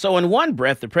 So in one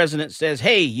breath, the president says,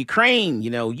 hey, Ukraine,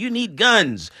 you need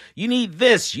guns. You need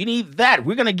this. You need that.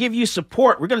 We're going to give you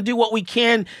support. We're going to do what we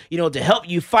can, to help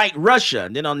you fight Russia.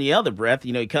 And then on the other breath,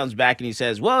 he comes back and he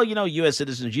says, well, U.S.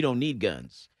 citizens, you don't need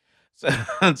guns.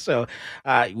 So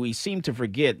we seem to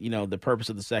forget, the purpose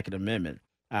of the Second Amendment.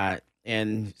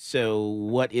 And so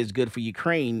what is good for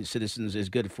Ukraine citizens is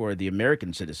good for the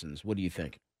American citizens. What do you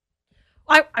think?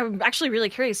 I'm actually really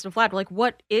curious, Vlad.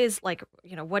 What is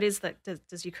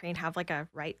does Ukraine have a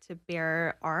right to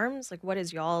bear arms? What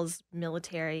is y'all's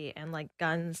military and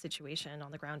gun situation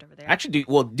on the ground over there? Actually,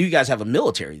 do you guys have a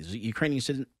military? Does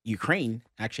Ukraine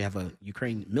actually have a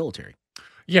Ukraine military?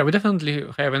 Yeah, we definitely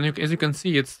have, and as you can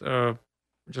see, it's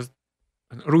just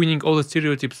ruining all the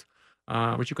stereotypes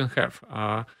which you can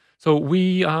have. So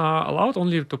we are allowed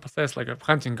only to possess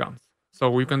hunting guns.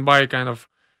 So you can buy kind of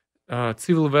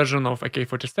civil version of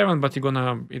AK-47, but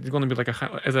it's gonna be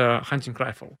as a hunting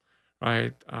rifle,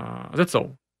 right? That's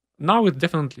all. Now it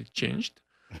definitely changed.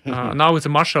 Now it's a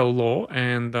martial law,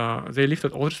 and they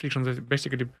lifted all restrictions. They're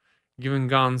basically giving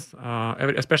guns,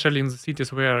 especially in the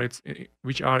cities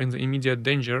which are in the immediate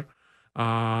danger.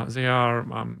 They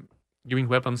are giving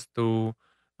weapons to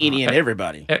any and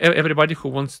everybody. Everybody who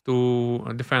wants to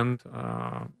defend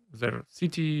their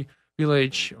city,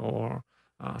 village, or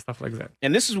stuff like that.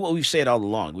 And this is what we've said all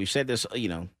along. We've said this,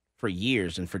 for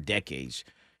years and for decades.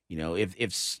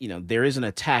 If there is an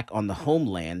attack on the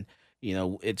homeland,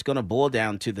 it's going to boil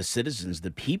down to the citizens, the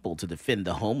people, to defend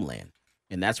the homeland.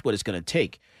 And that's what it's going to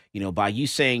take. By you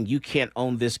saying you can't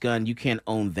own this gun, you can't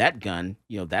own that gun,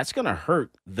 that's going to hurt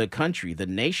the country, the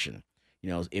nation.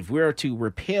 If we're to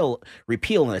repeal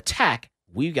an attack,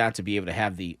 we've got to be able to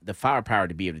have the firepower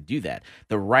to be able to do that,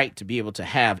 the right to be able to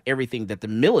have everything that the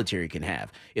military can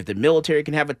have. If the military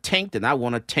can have a tank, then I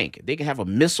want a tank. If they can have a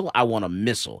missile, I want a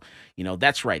missile.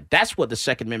 That's right. That's what the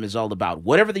Second Amendment is all about.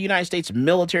 Whatever the United States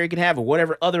military can have or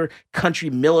whatever other country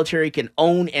military can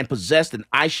own and possess, then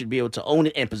I should be able to own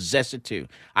it and possess it too.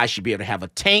 I should be able to have a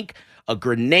tank, a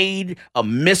grenade, a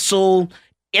missile,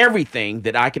 everything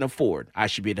that I can afford. I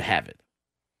should be able to have it.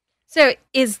 So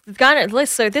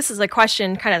so this is a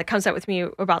question kind of that comes up with me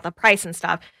about the price and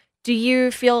stuff. Do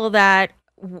you feel that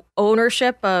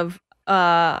ownership of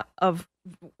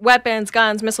weapons,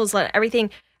 guns, missiles, everything,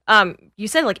 you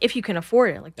said like if you can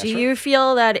afford it, like do you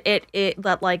feel that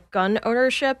that like gun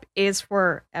ownership is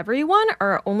for everyone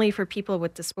or only for people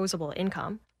with disposable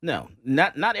income? No,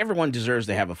 not everyone deserves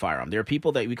to have a firearm. There are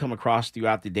people that we come across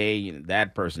throughout the day,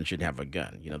 that person should have a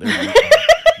gun.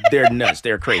 They're nuts.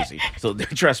 They're crazy. So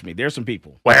trust me, there's some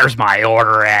people. Where's my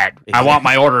order at? I want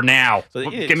my order now.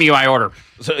 Give me my order.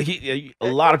 So a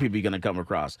lot of people you're going to come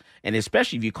across. And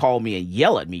especially if you call me and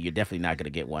yell at me, you're definitely not going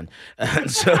to get one.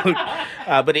 Yeah,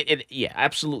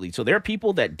 absolutely. So there are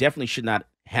people that definitely should not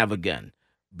have a gun.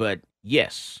 But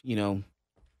yes,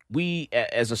 we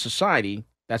as a society,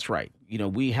 that's right.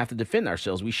 We have to defend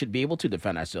ourselves. We should be able to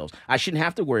defend ourselves. I shouldn't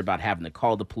have to worry about having to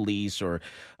call the police or,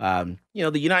 the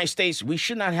United States. We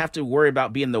should not have to worry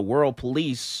about being the world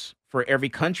police for every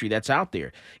country that's out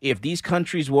there. If these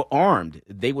countries were armed,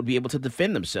 they would be able to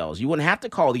defend themselves. You wouldn't have to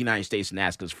call the United States and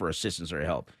ask us for assistance or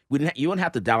help. You wouldn't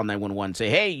have to dial 911 and say,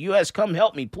 hey, U.S., come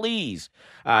help me, please.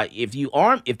 If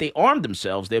they armed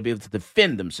themselves, they'll be able to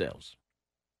defend themselves.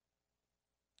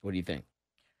 What do you think?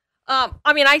 I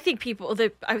think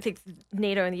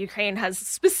NATO and the Ukraine has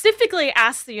specifically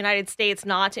asked the United States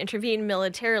not to intervene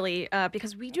militarily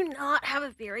because we do not have a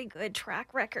very good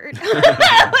track record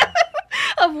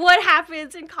of what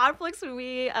happens in conflicts when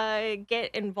we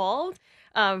get involved.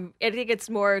 I think it's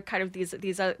more kind of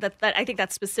these I think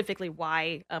that's specifically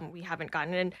why we haven't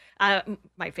gotten in.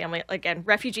 My family, again,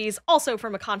 refugees, also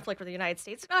from a conflict with the United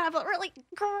States, do not have a really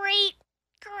great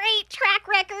track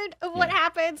record of what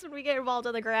happens when we get involved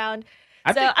on the ground.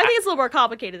 I think it's a little more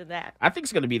complicated than that. I think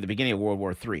it's going to be the beginning of World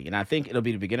War III. And I think it'll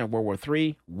be the beginning of World War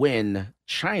III when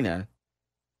China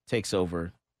takes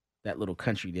over that little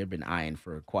country they've been eyeing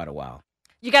for quite a while.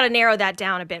 You got to narrow that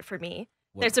down a bit for me.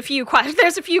 There's a few countries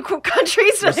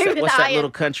that they've been what's eyeing. that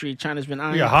little country China's been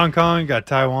eyeing? You got Hong Kong, you got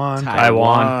Taiwan.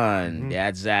 Mm-hmm. Yeah,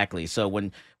 exactly. So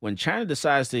when China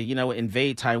decides to,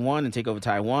 invade Taiwan and take over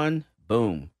Taiwan,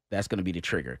 boom. That's going to be the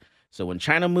trigger. So when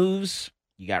China moves,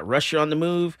 you got Russia on the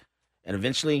move, and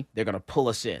eventually they're going to pull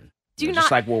us in.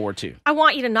 Just like World War II. I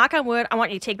want you to knock on wood. I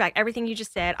want you to take back everything you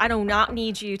just said. I do not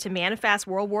need you to manifest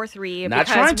World War III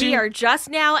because we are just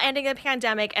now ending the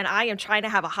pandemic, and I am trying to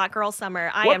have a hot girl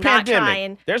summer. I am not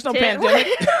trying. There's no pandemic.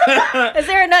 Is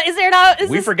there not?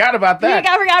 We forgot about that.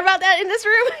 We forgot about that in this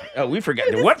room. Oh, we forgot.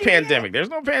 What pandemic? There's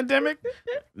no pandemic.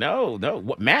 No.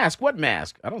 What mask? What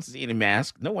mask? I don't see any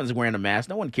mask. No one's wearing a mask.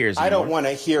 No one cares anymore. I don't want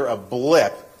to hear a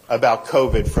blip about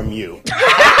COVID from you.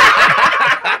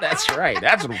 That's right.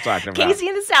 That's what I'm talking about. Casey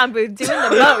in the sound booth doing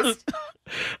the most.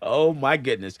 Oh, my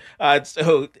goodness.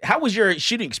 So how was your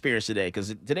shooting experience today?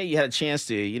 Because today you had a chance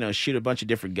to, shoot a bunch of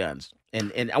different guns.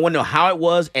 And I want to know how it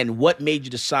was and what made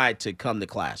you decide to come to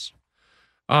class.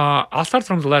 I'll start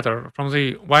from the latter, from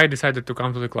the why I decided to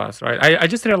come to the class, right? I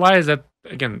just realized that,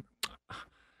 again,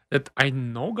 that I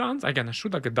know guns. Again, I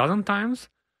shoot like a dozen times.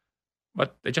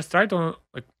 But I just try to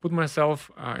put myself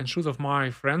in shoes of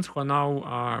my friends who are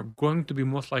now going to be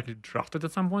most likely drafted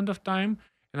at some point of time,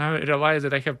 and I realize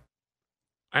that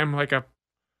I'm like a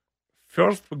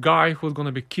first guy who's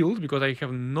gonna be killed because I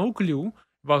have no clue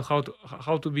about how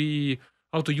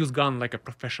to use gun like a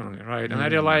professionally, right? And I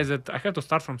realized that I have to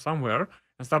start from somewhere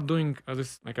and start doing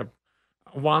this like a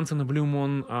once in a blue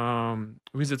moon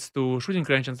visits to shooting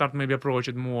range and start maybe approach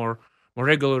it more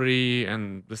regularly,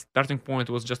 and the starting point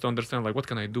was just to understand what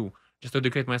can I do, just to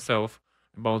educate myself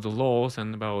about the laws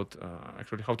and about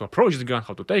actually how to approach the gun,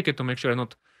 how to take it, to make sure I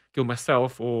not kill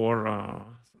myself or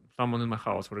someone in my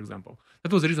house, for example.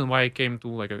 That was the reason why I came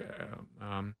to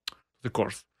the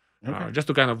course, just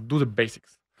to kind of do the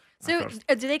basics. So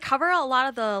do they cover a lot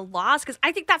of the laws? Because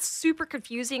I think that's super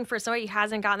confusing for somebody who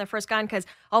hasn't gotten their first gun. Because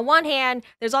on one hand,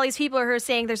 there's all these people who are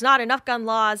saying there's not enough gun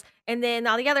laws. And then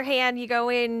on the other hand, you go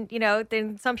in,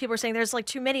 then some people are saying there's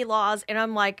too many laws. And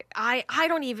I'm like, I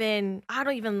don't even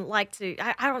like to,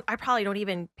 I probably don't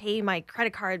even pay my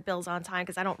credit card bills on time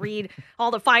because I don't read all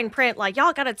the fine print.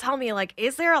 Y'all got to tell me,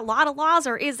 is there a lot of laws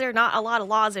or is there not a lot of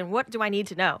laws? And what do I need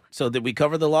to know? So did we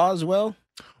cover the laws well?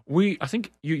 I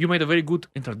think you made a very good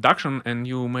introduction, and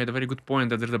you made a very good point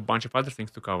that there's a bunch of other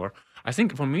things to cover. I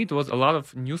think for me it was a lot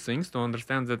of new things to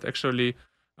understand that actually,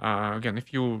 again,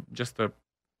 if you just a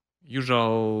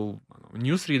usual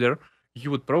news reader,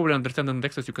 you would probably understand in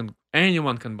Texas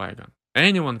anyone can buy a gun.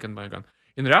 Anyone can buy a gun.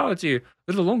 In reality,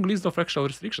 there's a long list of actual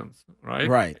restrictions, right?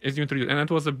 Right. As you introduced, and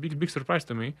it was a big surprise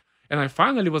to me. And I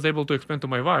finally was able to explain to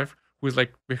my wife, who is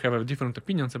like, we have different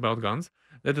opinions about guns,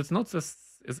 that it's not as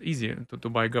easy to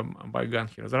buy a gun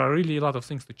here. There are really a lot of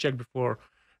things to check before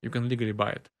you can legally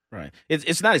buy it. Right.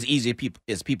 It's not as easy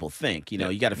as people think. You know,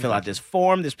 you got to fill out this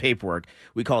form, this paperwork.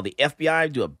 We call the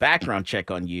FBI, do a background check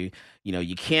on you. You know,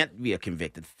 you can't be a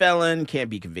convicted felon, can't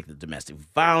be convicted of domestic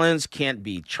violence, can't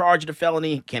be charged with a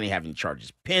felony, can't have any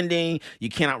charges pending. You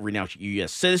cannot renounce your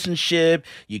U.S. citizenship.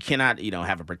 You cannot,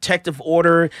 have a protective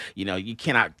order. You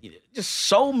cannot, just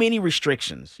so many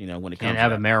restrictions, when it comes to Can't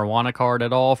have a marijuana card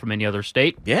at all from any other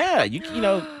state. Yeah,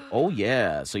 oh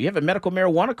yeah. So you have a medical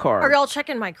marijuana card. Are y'all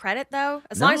checking my credit though?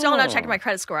 As long as y'all not checking my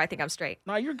credit score, I think I'm straight.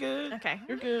 No, you're good. Okay.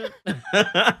 You're good.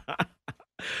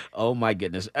 Oh my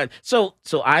goodness. So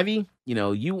Ivy,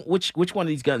 which one of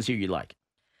these guns here you like?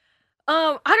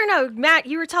 I don't know, Matt.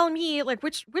 You were telling me like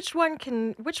which one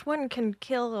can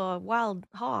kill a wild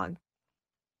hog.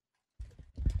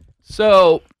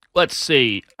 So let's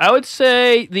see. I would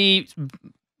say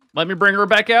let me bring her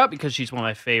back out because she's one of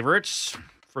my favorites.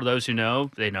 For those who know,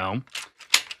 they know.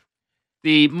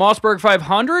 The Mossberg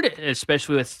 500,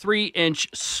 especially with 3-inch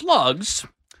slugs,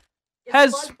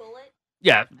 has...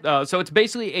 Yeah, so it's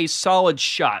basically a solid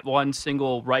shot, one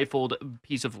single rifled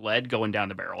piece of lead going down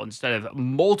the barrel instead of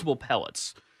multiple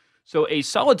pellets. So a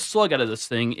solid slug out of this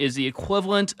thing is the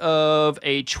equivalent of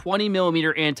a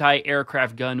 20-millimeter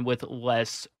anti-aircraft gun with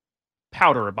less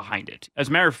powder behind it. As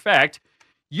a matter of fact,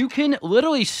 you can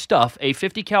literally stuff a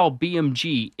 50 cal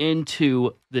BMG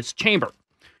into this chamber.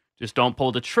 Just don't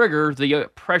pull the trigger. The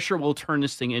pressure will turn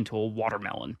this thing into a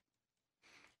watermelon.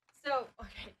 So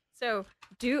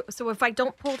if I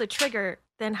don't pull the trigger,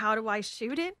 then how do I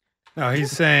shoot it? No,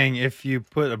 he's saying if you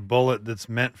put a bullet that's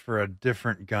meant for a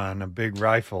different gun, a big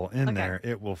rifle in there,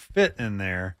 it will fit in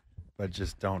there, but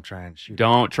just don't try and shoot it.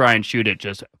 Don't try and shoot it.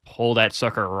 Just pull that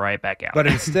sucker right back out. But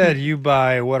instead, you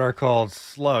buy what are called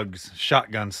slugs,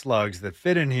 shotgun slugs that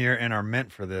fit in here and are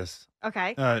meant for this.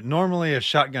 Okay. Normally, a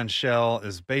shotgun shell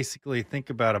is basically, think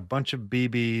about a bunch of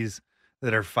BBs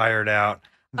that are fired out.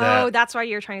 That's why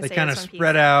you're trying to say they kind of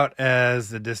spread out as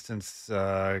the distance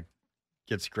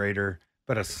gets greater.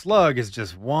 But a slug is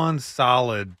just one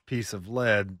solid piece of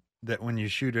lead that when you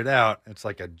shoot it out, it's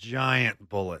like a giant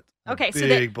bullet. Okay, so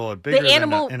big bullet, bigger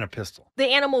than a pistol. The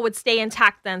animal would stay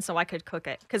intact then, so I could cook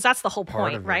it, because that's the whole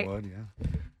point, right? Would, yeah.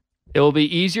 It will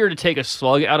be easier to take a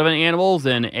slug out of an animal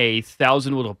than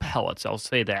 1,000 little pellets. I'll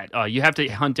say that. You have to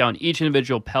hunt down each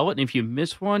individual pellet, and if you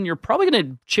miss one, you're probably going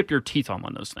to chip your teeth on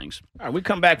one of those things. All right, we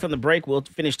come back from the break. We'll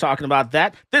finish talking about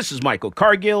that. This is Michael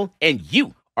Cargill, and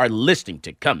you are listening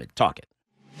to Come and Talk It.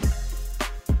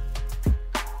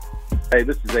 Hey,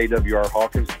 this is AWR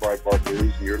Hawkins, Breitbart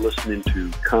News, and you're listening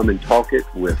to Come and Talk It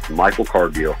with Michael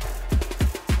Cargill.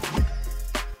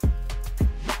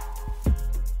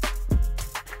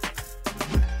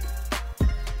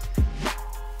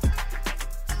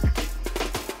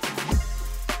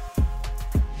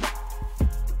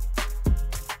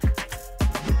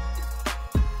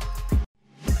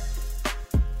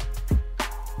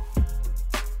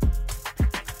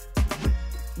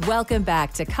 Welcome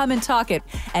back to Come and Talk It.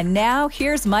 And now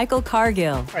here's Michael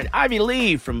Cargill. All right, Ivy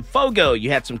Lee from Fogo,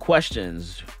 you had some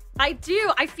questions. I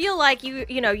do. I feel like you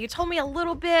told me a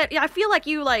little bit. Yeah, I feel like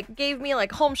you gave me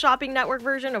Home Shopping Network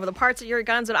version of the parts of your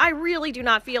guns, and I really do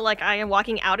not feel like I am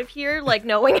walking out of here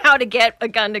knowing how to get a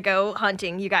gun to go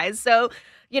hunting, you guys. So,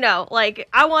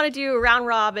 I want to do a round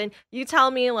robin. You tell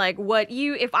me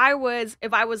if I was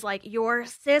your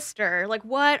sister,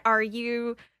 what are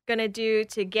you gonna do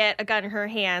to get a gun in her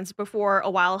hands before a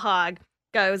wild hog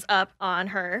goes up on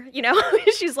her?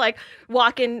 She's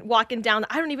walking down.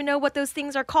 I don't even know what those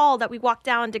things are called that we walk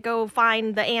down to go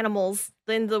find the animals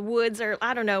in the woods, or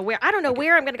I don't know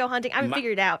where I'm gonna go hunting. I haven't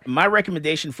figured it out. My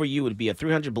recommendation for you would be a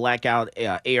 300 blackout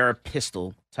AR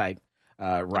pistol type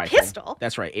rifle. A pistol?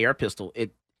 That's right, AR pistol.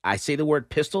 I say the word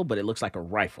pistol, but it looks like a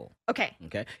rifle. Okay.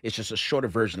 Okay. It's just a shorter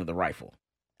version of the rifle.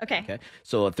 Okay.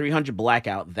 So a 300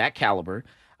 blackout, that caliber.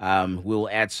 We'll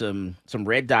add some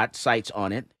red dot sights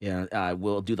on it.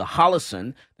 We'll do the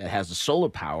Holosun that has the solar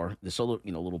power, the solar,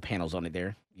 little panels on it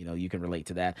there. You can relate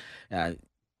to that.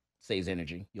 Saves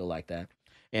energy. You'll like that.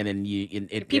 And then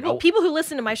people who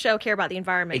listen to my show care about the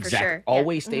environment for sure.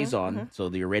 Always stays on.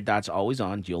 So your red dot's always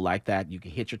on. You'll like that. You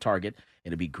can hit your target.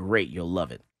 It'll be great. You'll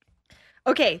love it.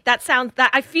 Okay, that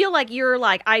I feel like you're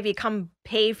like, I become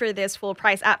pay for this full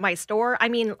price at my store. I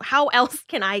mean, how else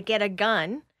can I get a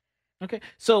gun? Okay,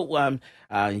 so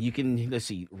you can let's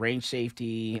see, range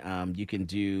safety. You can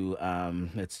do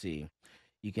let's see,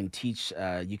 you can teach.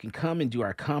 You can come and do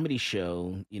our comedy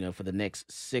show. For the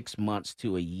next 6 months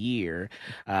to a year.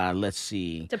 Let's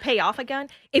see. To pay off a gun?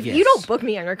 If you Yes. don't book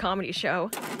me on your comedy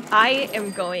show, I am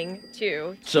going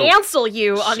to cancel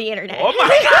you on the internet. Oh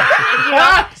my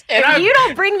God! If you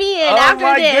don't bring me in Oh after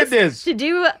my this goodness. to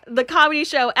do the comedy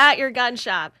show at your gun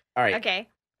shop. All right. Okay.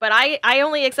 But I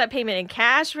only accept payment in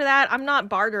cash for that. I'm not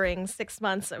bartering 6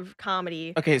 months of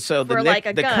comedy. Okay, so for like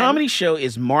a the gun. comedy show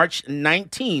is March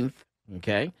 19th.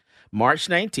 Okay, March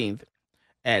 19th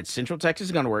at Central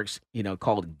Texas Gunworks.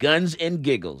 Called Guns and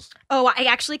Giggles. Oh, I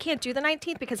actually can't do the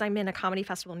 19th because I'm in a comedy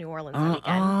festival in New Orleans that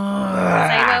weekend.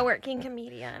 I'm a working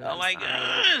comedian. Oh my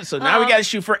God! So now we got to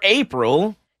shoot for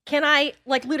April. Can I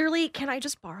can I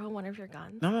just borrow one of your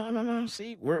guns? No.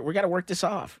 See, we got to work this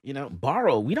off.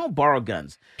 Borrow. We don't borrow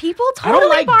guns. People I totally don't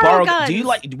like borrow guns. Do you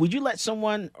like? Would you let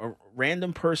someone, a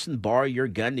random person, borrow your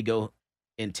gun to go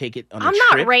and take it on a I'm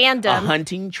trip? not random. A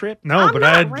hunting trip? No, but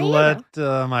I'd let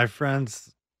my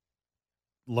friends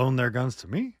loan their guns to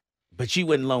me. But you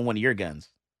wouldn't loan one of your guns.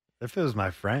 If it was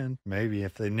my friend, maybe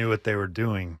if they knew what they were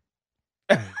doing.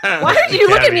 Why did you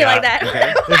look at me like that?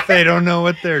 Okay. If they don't know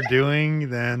what they're doing,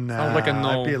 then Sounds like a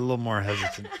no. I'd be a little more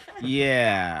hesitant.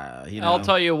 Yeah, I'll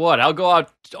tell you what. I'll go out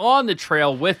on the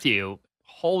trail with you,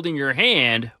 holding your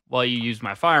hand while you use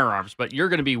my firearms. But you're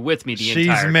going to be with me the entire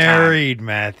time. She's married,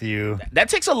 Matthew. That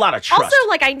takes a lot of trust. Also,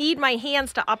 I need my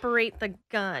hands to operate the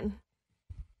gun.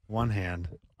 One hand.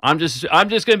 I'm just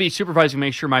going to be supervising,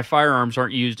 make sure my firearms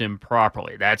aren't used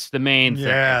improperly. That's the main thing.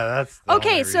 Yeah, that's the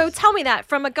Okay, so tell me that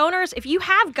from a goners, if you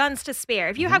have guns to spare,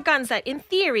 if you have guns that in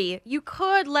theory you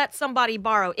could let somebody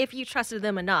borrow if you trusted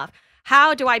them enough,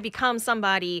 how do I become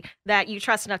somebody that you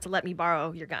trust enough to let me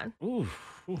borrow your gun? Ooh.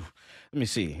 Let me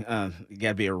see. You got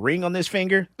to be a ring on this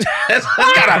finger. that's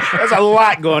a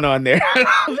lot going on there.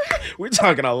 We're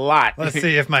talking a lot. Let's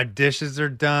see if my dishes are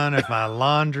done, if my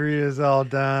laundry is all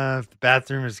done, if the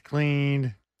bathroom is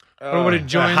cleaned. Join.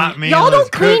 Y'all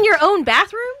don't clean your own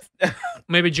bathrooms?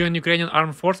 Maybe join Ukrainian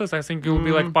armed forces. I think you'll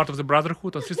be like part of the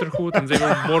brotherhood or sisterhood, and they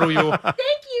will borrow you.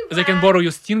 Thank you. They can borrow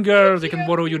you Stinger. They can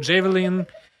borrow you Javelin.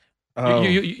 Oh.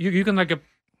 You can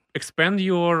expand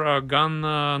your gun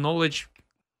knowledge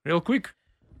real quick.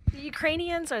 The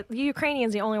Ukrainians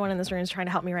the only one in this room is trying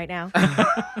to help me right now.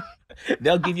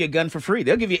 They'll give you a gun for free.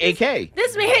 They'll give you AK.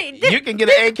 This man, You can get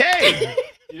an AK.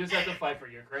 You just have to fight for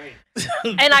Ukraine.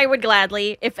 And I would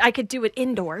gladly, if I could do it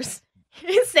indoors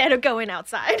instead of going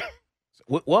outside.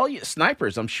 Well,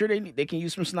 snipers. I'm sure they can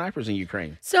use some snipers in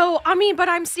Ukraine. So, but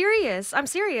I'm serious.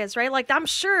 Right? I'm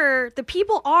sure the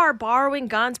people are borrowing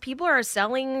guns. People are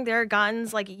selling their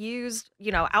guns used,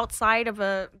 outside of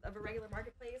a regular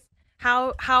marketplace.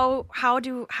 How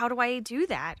do I do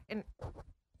that? And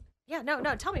yeah, no,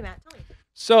 tell me, Matt. Tell me.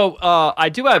 So I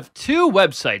do have two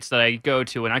websites that I go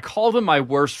to, and I call them my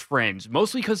worst friends,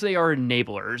 mostly because they are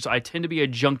enablers. I tend to be a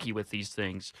junkie with these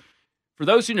things. For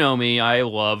those who know me, I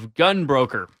love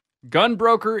Gunbroker.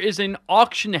 Gunbroker is an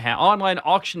online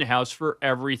auction house for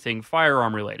everything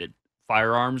firearm related.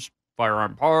 Firearms,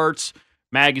 firearm parts,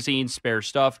 magazines, spare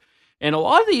stuff. And a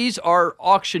lot of these are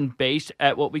auction based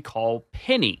at what we call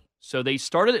penny. So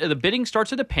the bidding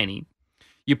starts at a penny.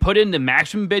 You put in the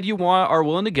maximum bid you are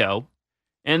willing to go,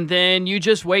 and then you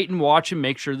just wait and watch and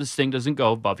make sure this thing doesn't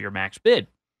go above your max bid.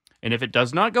 And if it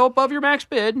does not go above your max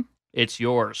bid, it's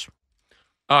yours.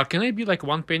 Can I be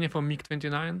one penny for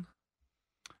MiG-29?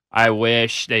 I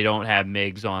wish they don't have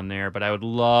MiGs on there, but I would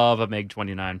love a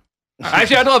MiG-29.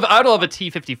 Actually, I'd love a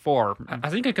T-54. I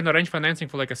think I can arrange financing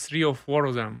for 3 or 4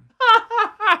 of them.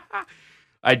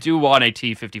 I do want a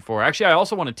T-54. Actually, I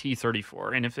also want a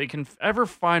T-34. And if they can ever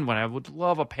find one, I would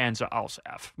love a Panzer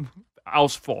Ausf.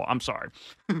 I'm sorry.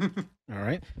 All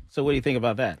right. So what do you think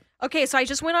about that? Okay, so I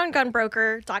just went on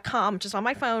gunbroker.com, just on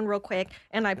my phone real quick,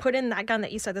 and I put in that gun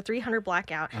that you said, the 300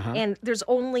 Blackout, and there's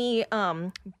only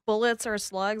bullets or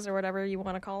slugs or whatever you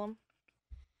want to call them.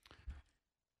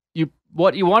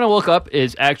 What you want to look up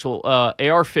is actual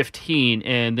AR-15,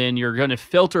 and then you're going to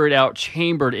filter it out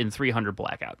chambered in 300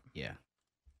 Blackout. Yeah.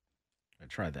 I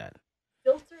tried that.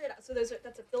 Filter it out. So that's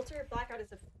a filter.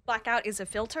 Blackout is a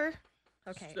filter.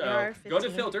 Okay. So AR-15. go to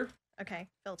filter. Okay,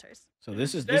 filters. So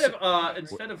this is instead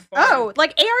of oh,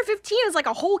 AR-15 is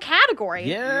a whole category.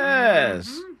 Yes.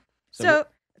 Mm-hmm. So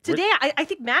today, I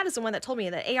think Matt is the one that told me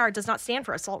that AR does not stand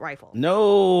for assault rifle.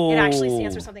 No. It actually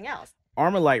stands for something else.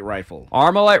 Armalite rifle.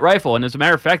 Armalite rifle. And as a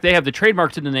matter of fact, they have the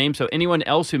trademark to the name, so anyone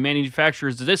else who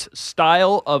manufactures this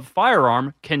style of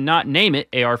firearm cannot name it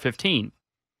AR-15.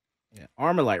 Yeah,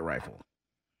 Armalite rifle.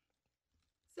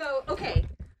 So, okay.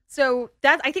 So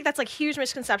I think that's like huge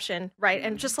misconception, right?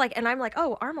 And just like, and I'm like,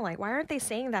 oh, Armalite, why aren't they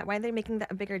saying that? Why are they making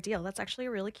that a bigger deal? That's actually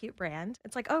a really cute brand.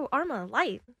 It's like, oh,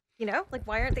 Armalite, you know, like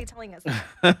why aren't they telling us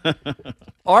that?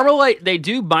 Armalite, they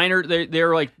do binary.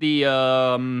 They're like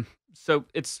the so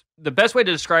it's the best way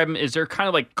to describe them is they're kind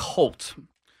of like cult.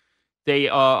 They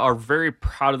are very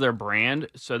proud of their brand,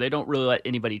 so they don't really let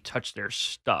anybody touch their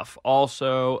stuff.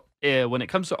 Also, when it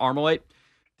comes to Armalite,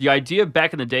 the idea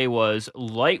back in the day was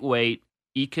lightweight,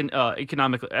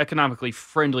 economically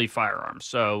friendly firearms.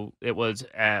 So it was,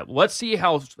 let's see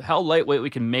how lightweight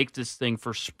we can make this thing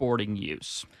for sporting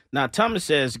use. Now, Thomas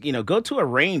says, go to a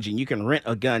range and you can rent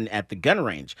a gun at the gun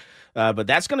range. But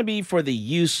that's going to be for the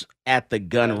use at the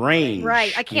gun range.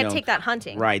 Right. I can't take that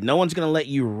hunting. Right. No one's going to let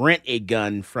you rent a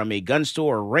gun from a gun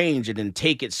store or range and then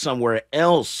take it somewhere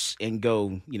else and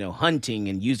go, hunting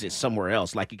and use it somewhere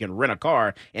else. Like you can rent a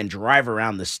car and drive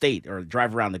around the state or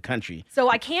drive around the country. So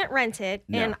I can't rent it.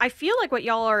 No. And I feel like what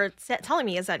y'all are telling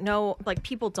me is that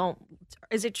people don't,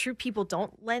 is it true people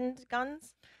don't lend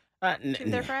guns? To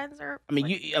their friends, or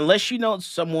unless you know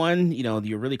someone,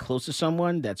 you're really close to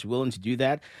someone that's willing to do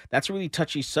that. That's a really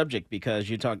touchy subject because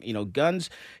you're talking, guns.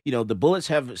 The bullets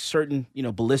have certain,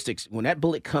 ballistics. When that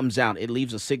bullet comes out, it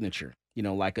leaves a signature,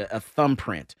 like a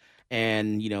thumbprint.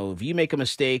 And if you make a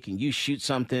mistake and you shoot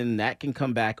something, that can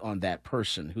come back on that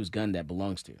person whose gun that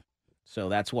belongs to. So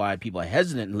that's why people are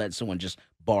hesitant and let someone just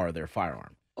borrow their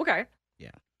firearm. Okay.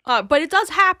 Yeah. But it does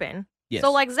happen. Yes.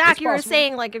 So, like, Zach, It's you were possible.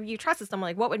 saying, like, if you trusted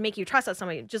someone, like, what would make you trust that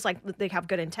somebody? Just, like, they have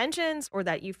good intentions, or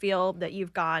that you feel that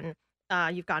you've gone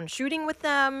shooting with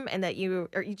them, and that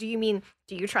do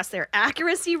you trust their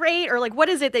accuracy rate? Or, like, what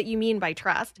is it that you mean by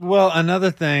trust? Well,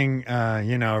 another thing,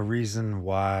 a reason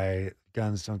why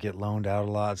guns don't get loaned out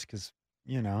a lot is because,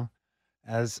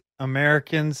 as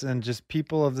Americans and just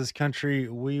people of this country,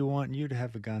 we want you to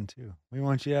have a gun, too. We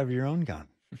want you to have your own gun.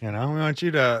 We want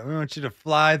you to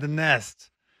fly the nest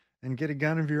and get a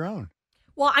gun of your own.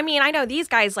 Well, I mean, I know these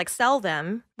guys, like, sell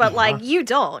them, but, like, you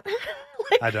don't.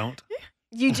 I don't.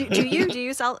 You do? Do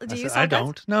you sell? Do you sell I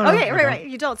guns? don't. No, Okay, I right. don't.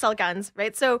 You don't sell guns,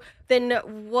 right? So then,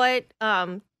 what?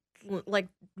 Like,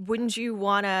 wouldn't you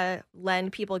want to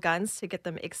lend people guns to get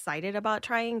them excited about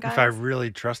trying guns? If I really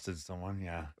trusted someone,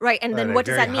 yeah. Right, and then At what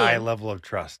a does that very mean? high level of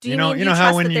trust. Do you know mean you how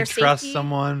trust when that you their trust safety-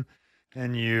 someone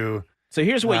and you. So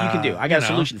here's what you can do. I got a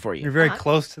solution for you. You're very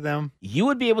close to them. You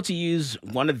would be able to use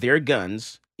one of their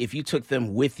guns if you took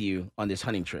them with you on this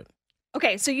hunting trip.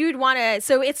 Okay, so you'd want to.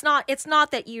 So it's not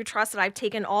that you trust that I've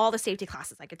taken all the safety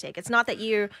classes I could take. It's not that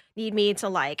you need me to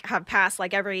like have passed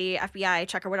like every FBI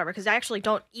check or whatever, because I actually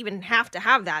don't even have to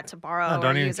have that to borrow or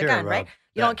don't even use a care gun, about right?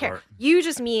 You that don't care. part. You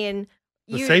just mean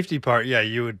The safety part, yeah,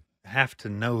 you would have to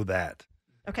know that.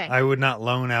 Okay. I would not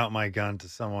loan out my gun to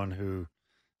someone who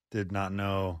did not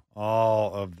know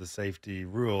all of the safety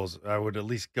rules. I would at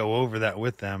least go over that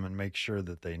with them and make sure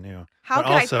that they knew. How But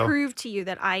could also, I prove to you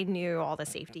that I knew all the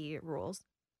safety rules?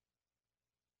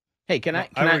 Hey, can I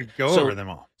would go over them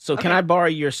all. So can Okay. I borrow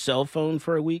your cell phone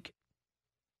for a week?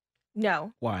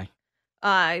 No. Why?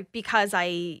 Because I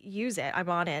use it. I'm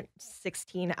on it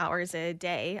 16 hours a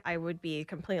day. I would be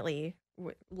completely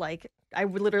I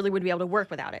would literally wouldn't be able to work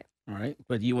without it. All right,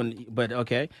 but you wouldn't. But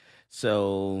okay,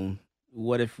 so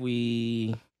what if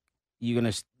we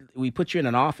put you in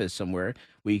an office somewhere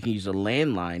where you can use a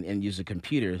landline and use a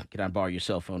computer? Can I borrow your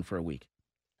cell phone for a week?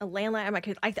 A landline.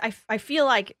 I feel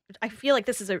like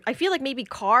this is I feel like maybe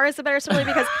car is a better simile,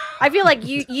 because I feel like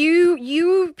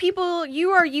you people, you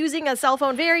are using a cell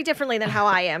phone very differently than how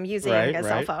I am using a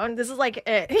cell phone. This is like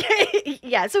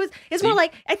yeah. So it's more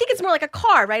like, I think it's more like a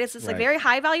car, right? It's just a Right. very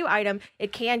high value item.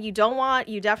 You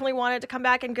definitely want it to come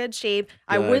back in good shape.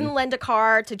 I Good. wouldn't lend a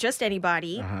car to just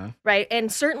anybody, Uh-huh. right?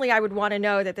 And certainly I would want to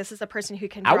know that this is a person who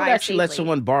can I drive would actually let safely.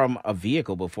 someone borrow a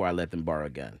vehicle before I let them borrow a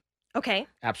gun. Okay.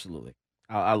 Absolutely,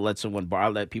 I'll let someone borrow.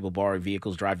 I'll let people borrow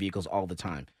vehicles, drive vehicles all the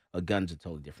time. A gun's a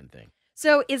totally different thing.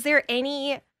 So is there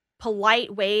any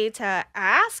polite way to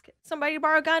ask somebody to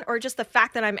borrow a gun, or just the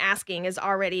fact that I'm asking is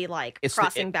already like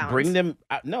crossing bounds? Bring them.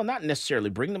 No, not necessarily.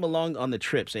 Bring them along on the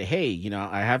trip. Say, hey,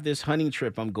 I have this hunting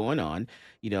trip I'm going on.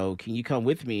 Can you come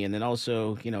with me? And then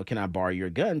also, can I borrow your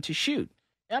gun to shoot?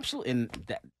 Absolutely.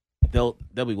 And they'll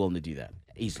be willing to do that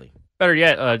easily. Better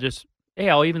yet,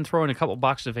 I'll even throw in a couple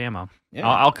boxes of ammo. Yeah.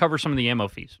 I'll cover some of the ammo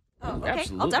fees. Oh, okay. I'll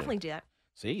Absolutely. definitely do that.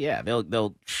 See, yeah,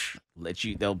 they'll let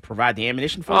you. They'll provide the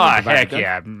ammunition for you. Oh, provide heck the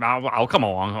gun. yeah. I'll come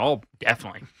along. Oh,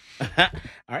 definitely. All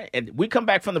right, and we come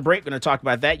back from the break. We're going to talk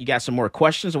about that. You got some more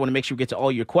questions. I want to make sure we get to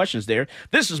all your questions there.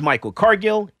 This is Michael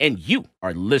Cargill, and you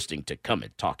are listening to Come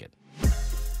and Talk It.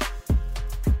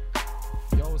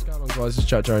 Yo, what's going on, guys? It's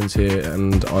Jack Jones here,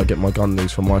 and I get my gun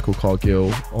news from Michael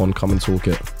Cargill on Come and Talk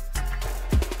It.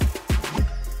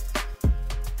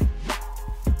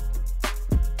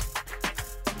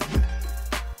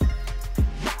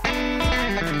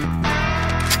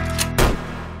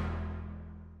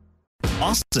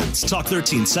 Austin's Talk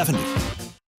 1370.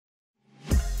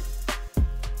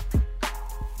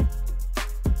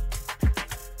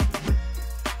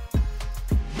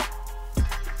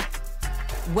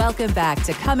 Welcome back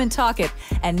to Come and Talk It.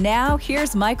 And now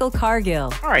here's Michael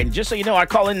Cargill. All right, and just so you know, our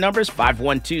call-in number is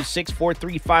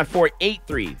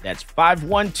 512-643-5483. That's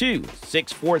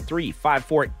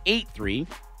 512-643-5483.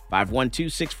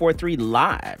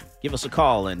 512-643-LIVE. Give us a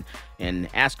call and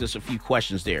ask us a few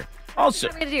questions there. Also,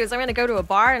 what I'm going to do is I'm going to go to a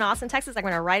bar in Austin, Texas. I'm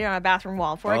going to write it on a bathroom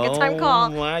wall for a good time call. Oh,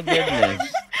 my goodness.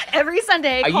 Every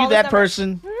Sunday. Are you that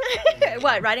person?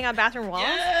 What, writing on bathroom walls?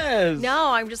 Yes.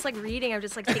 No, I'm just like reading. I'm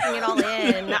just like taking it all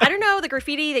in. I don't know the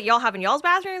graffiti that y'all have in y'all's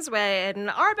bathrooms, but in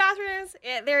our bathrooms,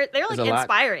 they're like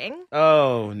inspiring.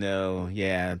 Oh, no.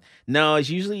 Yeah. No, it's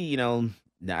usually, no,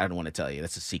 I don't want to tell you.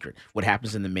 That's a secret. What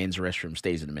happens in the men's restroom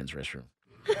stays in the men's restroom.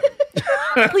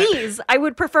 Please, I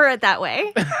would prefer it that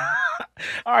way.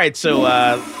 All right, so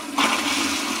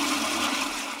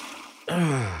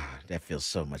that feels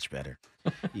so much better.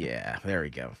 Yeah, there we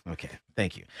go. Okay,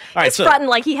 thank you. All right, He's fronting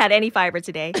like he had any fiber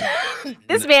today.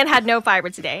 This man had no fiber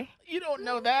today. You don't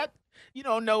know that. You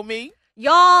don't know me.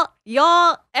 Y'all,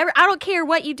 I don't care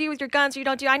what you do with your guns or you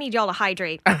don't do. I need y'all to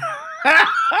hydrate.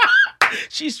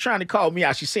 She's trying to call me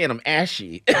out. She's saying I'm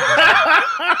ashy.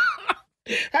 How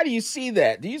do you see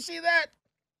that? Do you see that?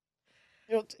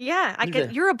 Yeah, I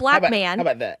could. You're a black man. How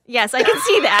about that? Yes, I can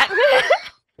see that.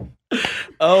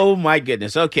 Oh my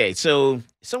goodness. Okay, so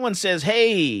someone says,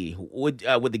 "Hey, would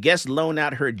the guest loan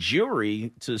out her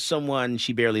jewelry to someone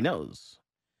she barely knows?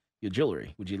 Your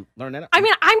jewelry? Would you learn that out?" I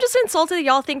mean, I'm just insulted that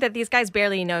y'all think that these guys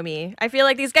barely know me. I feel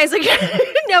like these guys, like,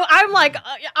 no, I'm like,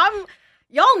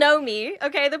 y'all know me,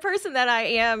 okay? The person that I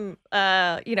am,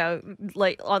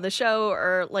 like on the show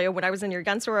or like when I was in your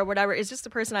gun store or whatever is just the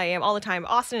person I am all the time.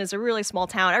 Austin is a really small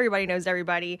town. Everybody knows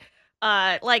everybody.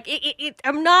 I'm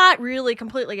not really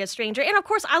completely a stranger. And of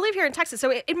course, I live here in Texas,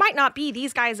 so it might not be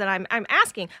these guys that I'm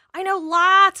asking. I know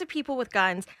lots of people with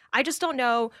guns. I just don't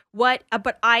know what,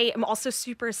 but I am also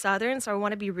super Southern, so I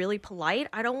want to be really polite.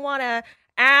 I don't want to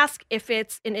ask if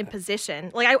it's an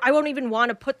imposition. Like, I won't even want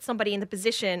to put somebody in the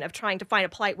position of trying to find a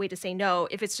polite way to say no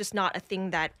if it's just not a thing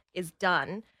that is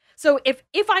done. So if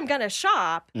I'm going to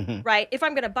shop, right, if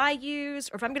I'm going to buy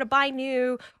used or if I'm going to buy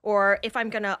new or if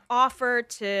I'm going to offer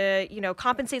to,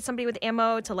 compensate somebody with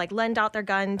ammo to like lend out their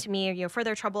gun to me, for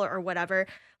their trouble or whatever,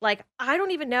 like, I don't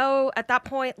even know at that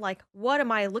point, like, what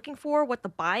am I looking for, what the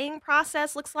buying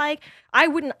process looks like. I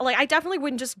definitely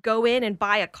wouldn't just go in and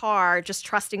buy a car just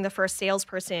trusting the first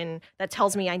salesperson that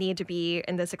tells me I need to be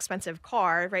in this expensive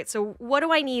car, right? So what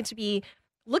do I need to be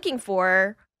looking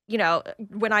for,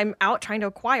 when I'm out trying to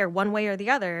acquire one way or the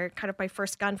other, kind of my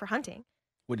first gun for hunting?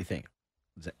 What do you think?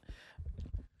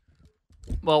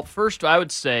 Well, first, I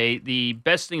would say the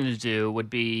best thing to do would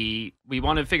be we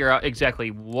want to figure out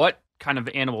exactly what kind of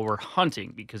animal we're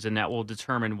hunting, because then that will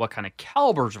determine what kind of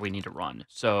calibers we need to run.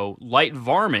 So light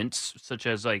varmints, such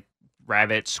as like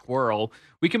rabbit, squirrel,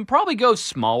 we can probably go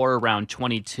smaller, around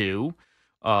 22.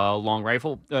 Long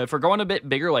rifle. If we're going a bit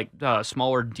bigger, like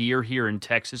smaller deer here in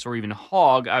Texas or even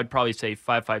hog, I would probably say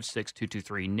 5.56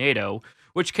 223 NATO,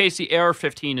 which case the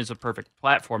AR-15 is a perfect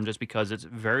platform just because it's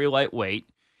very lightweight,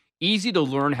 easy to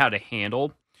learn how to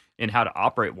handle and how to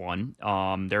operate one.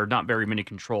 There are not very many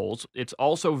controls. It's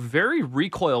also very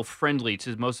recoil friendly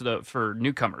to for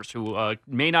newcomers who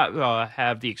may not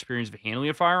have the experience of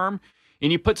handling a firearm.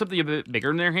 And you put something a bit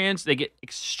bigger in their hands, they get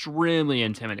extremely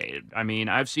intimidated. I mean,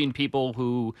 I've seen people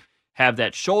who have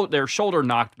their shoulder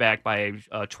knocked back by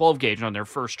a 12 gauge on their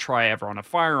first try ever on a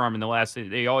firearm, and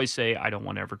they always say, "I don't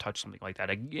want to ever touch something like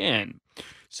that again."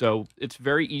 So it's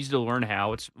very easy to learn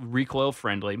how. It's recoil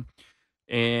friendly,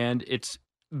 and it's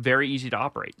very easy to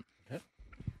operate. Okay.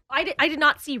 I did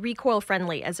not see recoil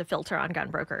friendly as a filter on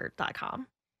gunbroker.com.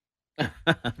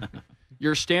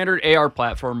 Your standard AR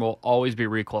platform will always be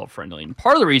recoil friendly. And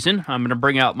part of the reason I'm going to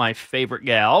bring out my other favorite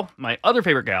gal.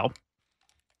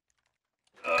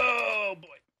 Oh boy.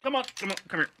 Come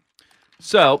here.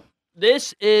 So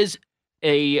this is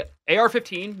a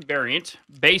AR-15 variant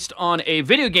based on a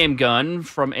video game gun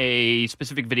from a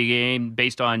specific video game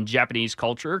based on Japanese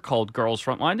culture called Girls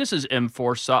Frontline. This is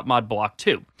M4 SOP Mod Block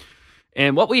 2.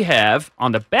 And what we have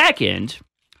on the back end,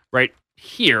 right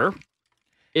here,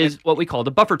 is what we call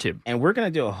the buffer tube. And we're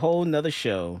going to do a whole nother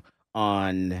show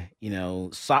on,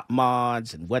 SOP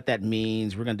mods and what that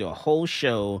means. We're going to do a whole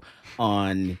show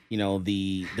on,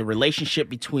 the relationship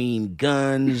between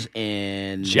guns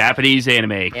and Japanese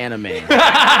anime.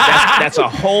 That's a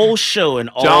whole show and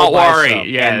all. Don't worry. Stuff.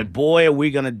 Yeah. And boy, are we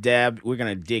going to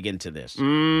dig into this.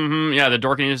 Mm-hmm. Yeah, the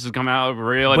dorkiness has come out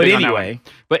really big on that one.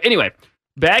 But anyway,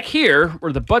 back here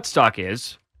where the buttstock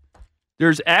is,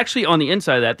 there's actually on the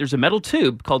inside of that, there's a metal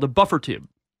tube called a buffer tube.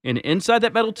 And inside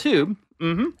that metal tube,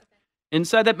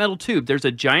 there's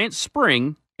a giant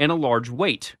spring and a large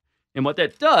weight. And what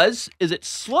that does is it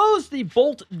slows the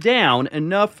bolt down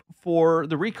enough for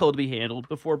the recoil to be handled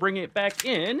before bringing it back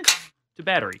in to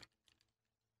battery.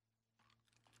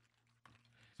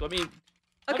 So, I mean...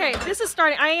 Okay,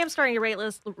 I am starting to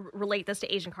relate this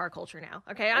to Asian car culture now.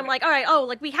 Okay, I'm like, all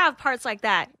right, we have parts like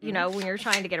that, when you're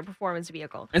trying to get a performance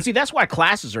vehicle. And see, that's why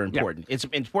classes are important. Yeah. It's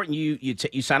important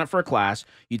you sign up for a class,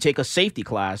 you take a safety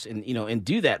class, and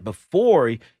do that before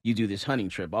you do this hunting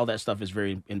trip. All that stuff is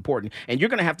very important, and you're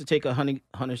going to have to take a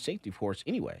hunter safety course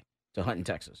anyway to hunt in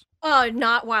Texas.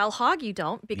 Not wild hog, you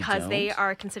don't, because they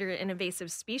are considered an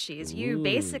invasive species. Ooh. You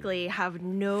basically have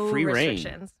no free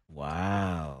restrictions. Reign.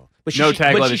 Wow. But no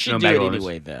tag limits, you should do it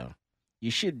anyway, though. You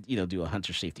should, do a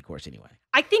hunter safety course anyway.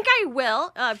 I think I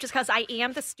will, just because I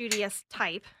am the studious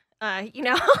type. But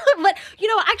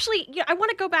actually, I want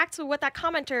to go back to what that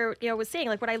commenter, was saying,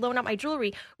 like, would I loan out my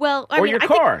jewelry? Well, I mean, your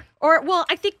car.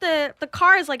 I think the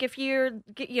car is like, if you're,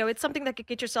 it's something that could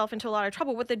get yourself into a lot of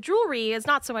trouble. With the jewelry, is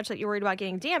not so much that you're worried about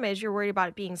getting damaged, you're worried about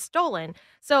it being stolen.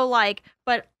 So,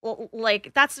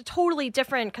 that's a totally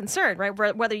different concern,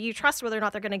 right? Whether you trust whether or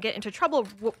not they're going to get into trouble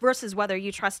versus whether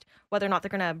you trust whether or not they're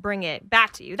going to bring it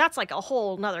back to you. That's like a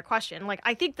whole nother question. Like,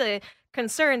 I think the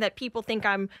concern that people think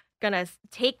I'm gonna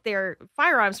take their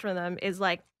firearms from them is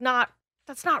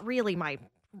that's not really my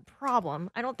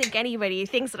problem. I don't think anybody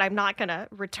thinks that I'm not gonna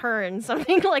return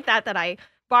something like that I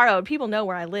borrowed. People know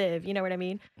where I live, you know what I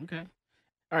mean? Okay.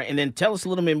 All right, and then tell us a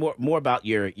little bit more about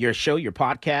your show, your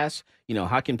podcast.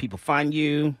 How can people find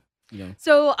you?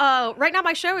 So right now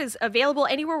my show is available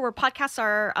anywhere where podcasts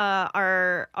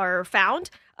are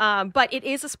found. But it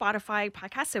is a Spotify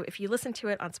podcast, so if you listen to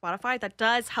it on Spotify, that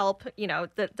does help.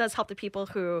 That does help the people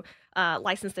who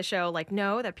license the show,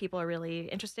 know that people are really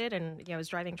interested and is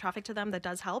driving traffic to them. That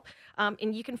does help.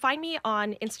 And you can find me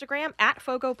on Instagram at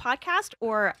Fogo Podcast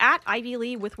or at Ivy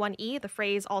Lee with one E, the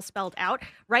phrase all spelled out.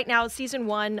 Right now, season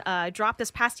 1 dropped this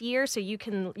past year, so you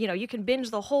can binge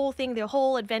the whole thing, the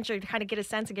whole adventure, to kind of get a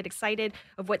sense and get excited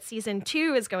of what season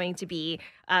 2 is going to be.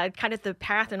 Kind of the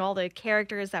path and all the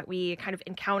characters that we kind of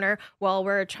encounter while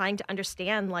we're trying to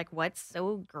understand what's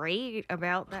so great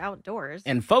about the outdoors.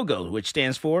 And FOGO, which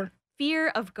stands for fear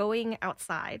of going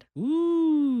outside.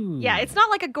 Ooh. Yeah, it's not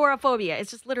like agoraphobia.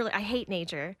 It's just literally, I hate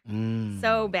nature.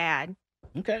 So bad.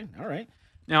 Okay, all right.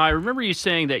 Now, I remember you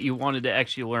saying that you wanted to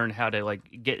actually learn how to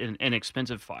get an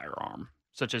inexpensive firearm,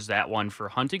 such as that one for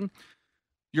hunting.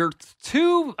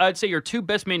 I'd say your two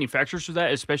best manufacturers for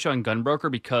that, especially on Gunbroker,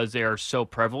 because they are so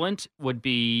prevalent, would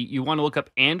be, you want to look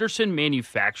up Anderson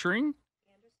Manufacturing.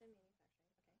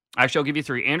 Actually, I'll give you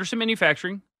 3. Anderson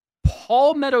Manufacturing,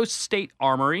 Palmetto State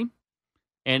Armory,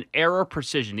 and Aero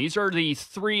Precision. These are the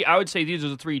 3, I would say these are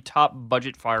the 3 top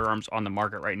budget firearms on the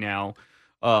market right now,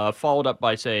 followed up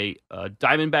by, say,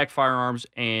 Diamondback Firearms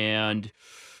and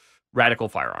Radical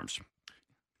Firearms.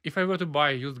 If I were to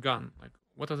buy a used gun,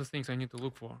 what are the things I need to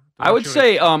look for? I would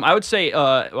say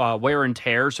wear and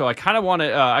tear. So I kind of want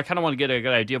to get a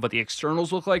good idea of what the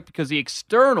externals look like, because the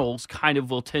externals kind of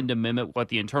will tend to mimic what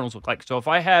the internals look like. So if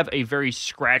I have a very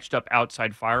scratched up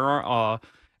outside firearm,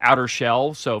 outer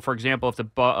shell. So for example, if the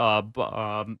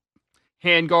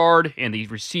handguard and the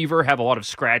receiver have a lot of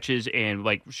scratches and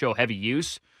show heavy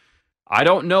use, I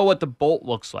don't know what the bolt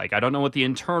looks like. I don't know what the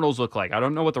internals look like. I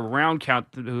don't know what the round count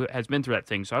has been through that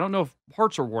thing. So I don't know if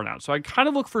parts are worn out. So I kind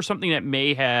of look for something that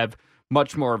may have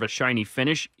much more of a shiny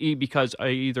finish, because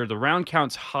either the round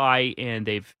count's high and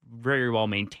they've very well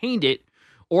maintained it,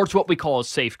 or it's what we call a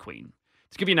safe queen.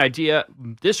 To give you an idea,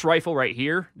 this rifle right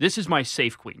here, this is my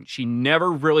safe queen. She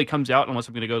never really comes out unless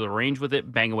I'm going to go to the range with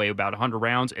it, bang away about 100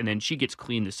 rounds, and then she gets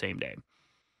cleaned the same day.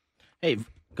 Hey,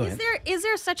 go ahead. Is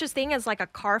there such a thing as a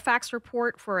Carfax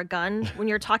report for a gun when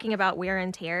you're talking about wear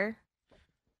and tear?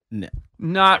 No.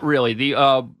 Not really.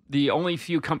 The only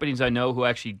few companies I know who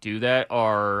actually do that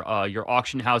are your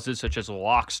auction houses, such as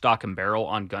Lock, Stock, and Barrel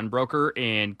on Gunbroker,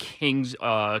 and King's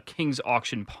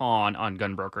Auction Pawn on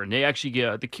Gunbroker. And they actually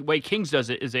the way King's does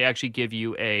it is they actually give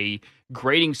you a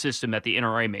grading system that the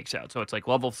NRA makes out. So it's like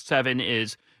level 7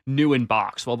 is new in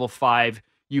box. Level 5,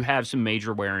 you have some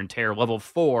major wear and tear. Level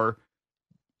 4,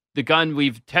 the gun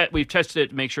we've tested it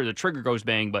to make sure the trigger goes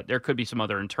bang, but there could be some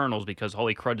other internals because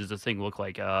holy crud, does this thing look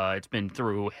like it's been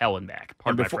through hell and back.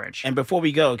 Pardon my French. And before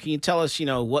we go, can you tell us,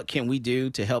 what can we do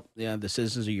to help the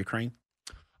citizens of Ukraine?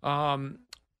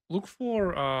 Look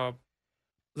for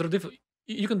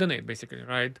you can donate basically,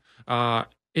 right?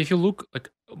 If you look like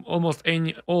almost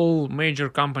all major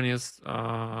companies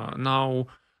now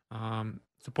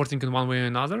supporting in one way or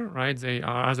another, right? They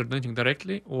are either donating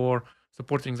directly or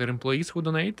supporting their employees who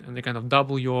donate, and they kind of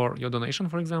double your donation,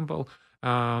 for example.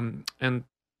 And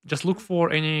just look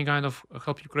for any kind of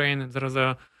Help Ukraine. There is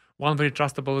one very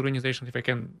trustable organization, if I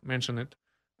can mention it.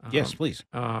 Yes, please.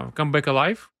 Come Back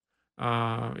Alive.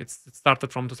 It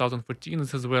started from 2014.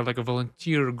 This is where like a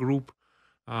volunteer group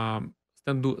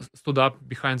stood up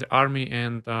behind the army,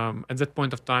 and at that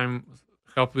point of time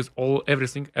helped with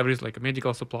everything like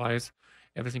medical supplies,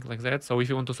 everything like that. So if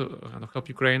you want to help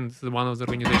Ukraine, this is one of the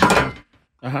organizations.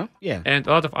 Yeah. And a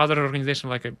lot of other organizations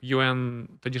like UN,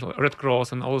 traditional Red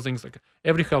Cross, and all those things. Like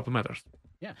every help matters.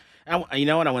 Yeah. You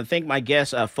know what? I want to thank my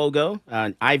guest, Fogo,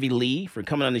 Ivy Lee, for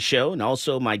coming on the show, and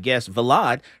also my guest,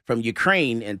 Vlad, from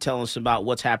Ukraine, and telling us about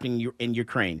what's happening in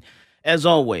Ukraine. As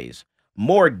always,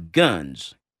 more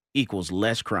guns equals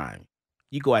less crime.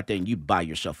 You go out there and you buy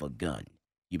yourself a gun.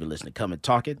 You've been listening to Come and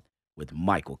Talk It with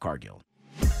Michael Cargill.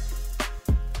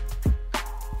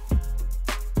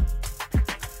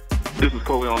 This is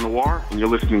Coley on Noir, and you're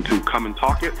listening to Come and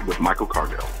Talk It with Michael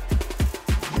Cargill.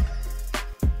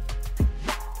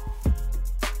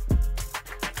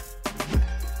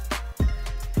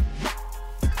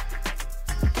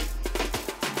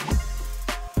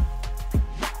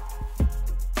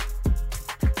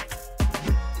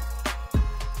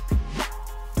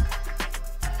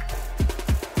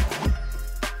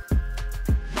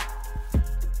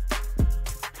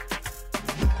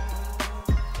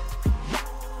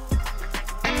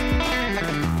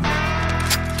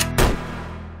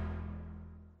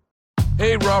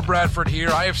 Hey, Rob Bradford here.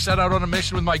 I have set out on a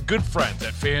mission with my good friends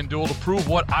at FanDuel to prove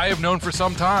what I have known for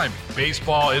some time.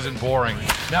 Baseball isn't boring.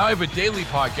 Now I have a daily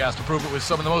podcast to prove it with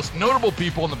some of the most notable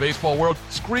people in the baseball world,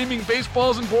 screaming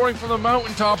baseball isn't boring from the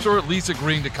mountaintops, or at least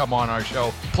agreeing to come on our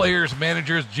show. Players,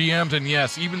 managers, GMs, and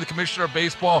yes, even the commissioner of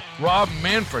baseball, Rob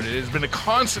Manfred. It has been a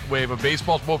constant wave of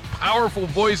baseball's most powerful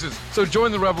voices. So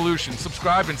join the revolution.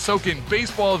 Subscribe and soak in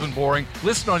Baseball Isn't Boring.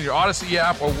 Listen on your Odyssey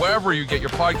app or wherever you get your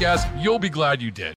podcasts. You'll be glad you did.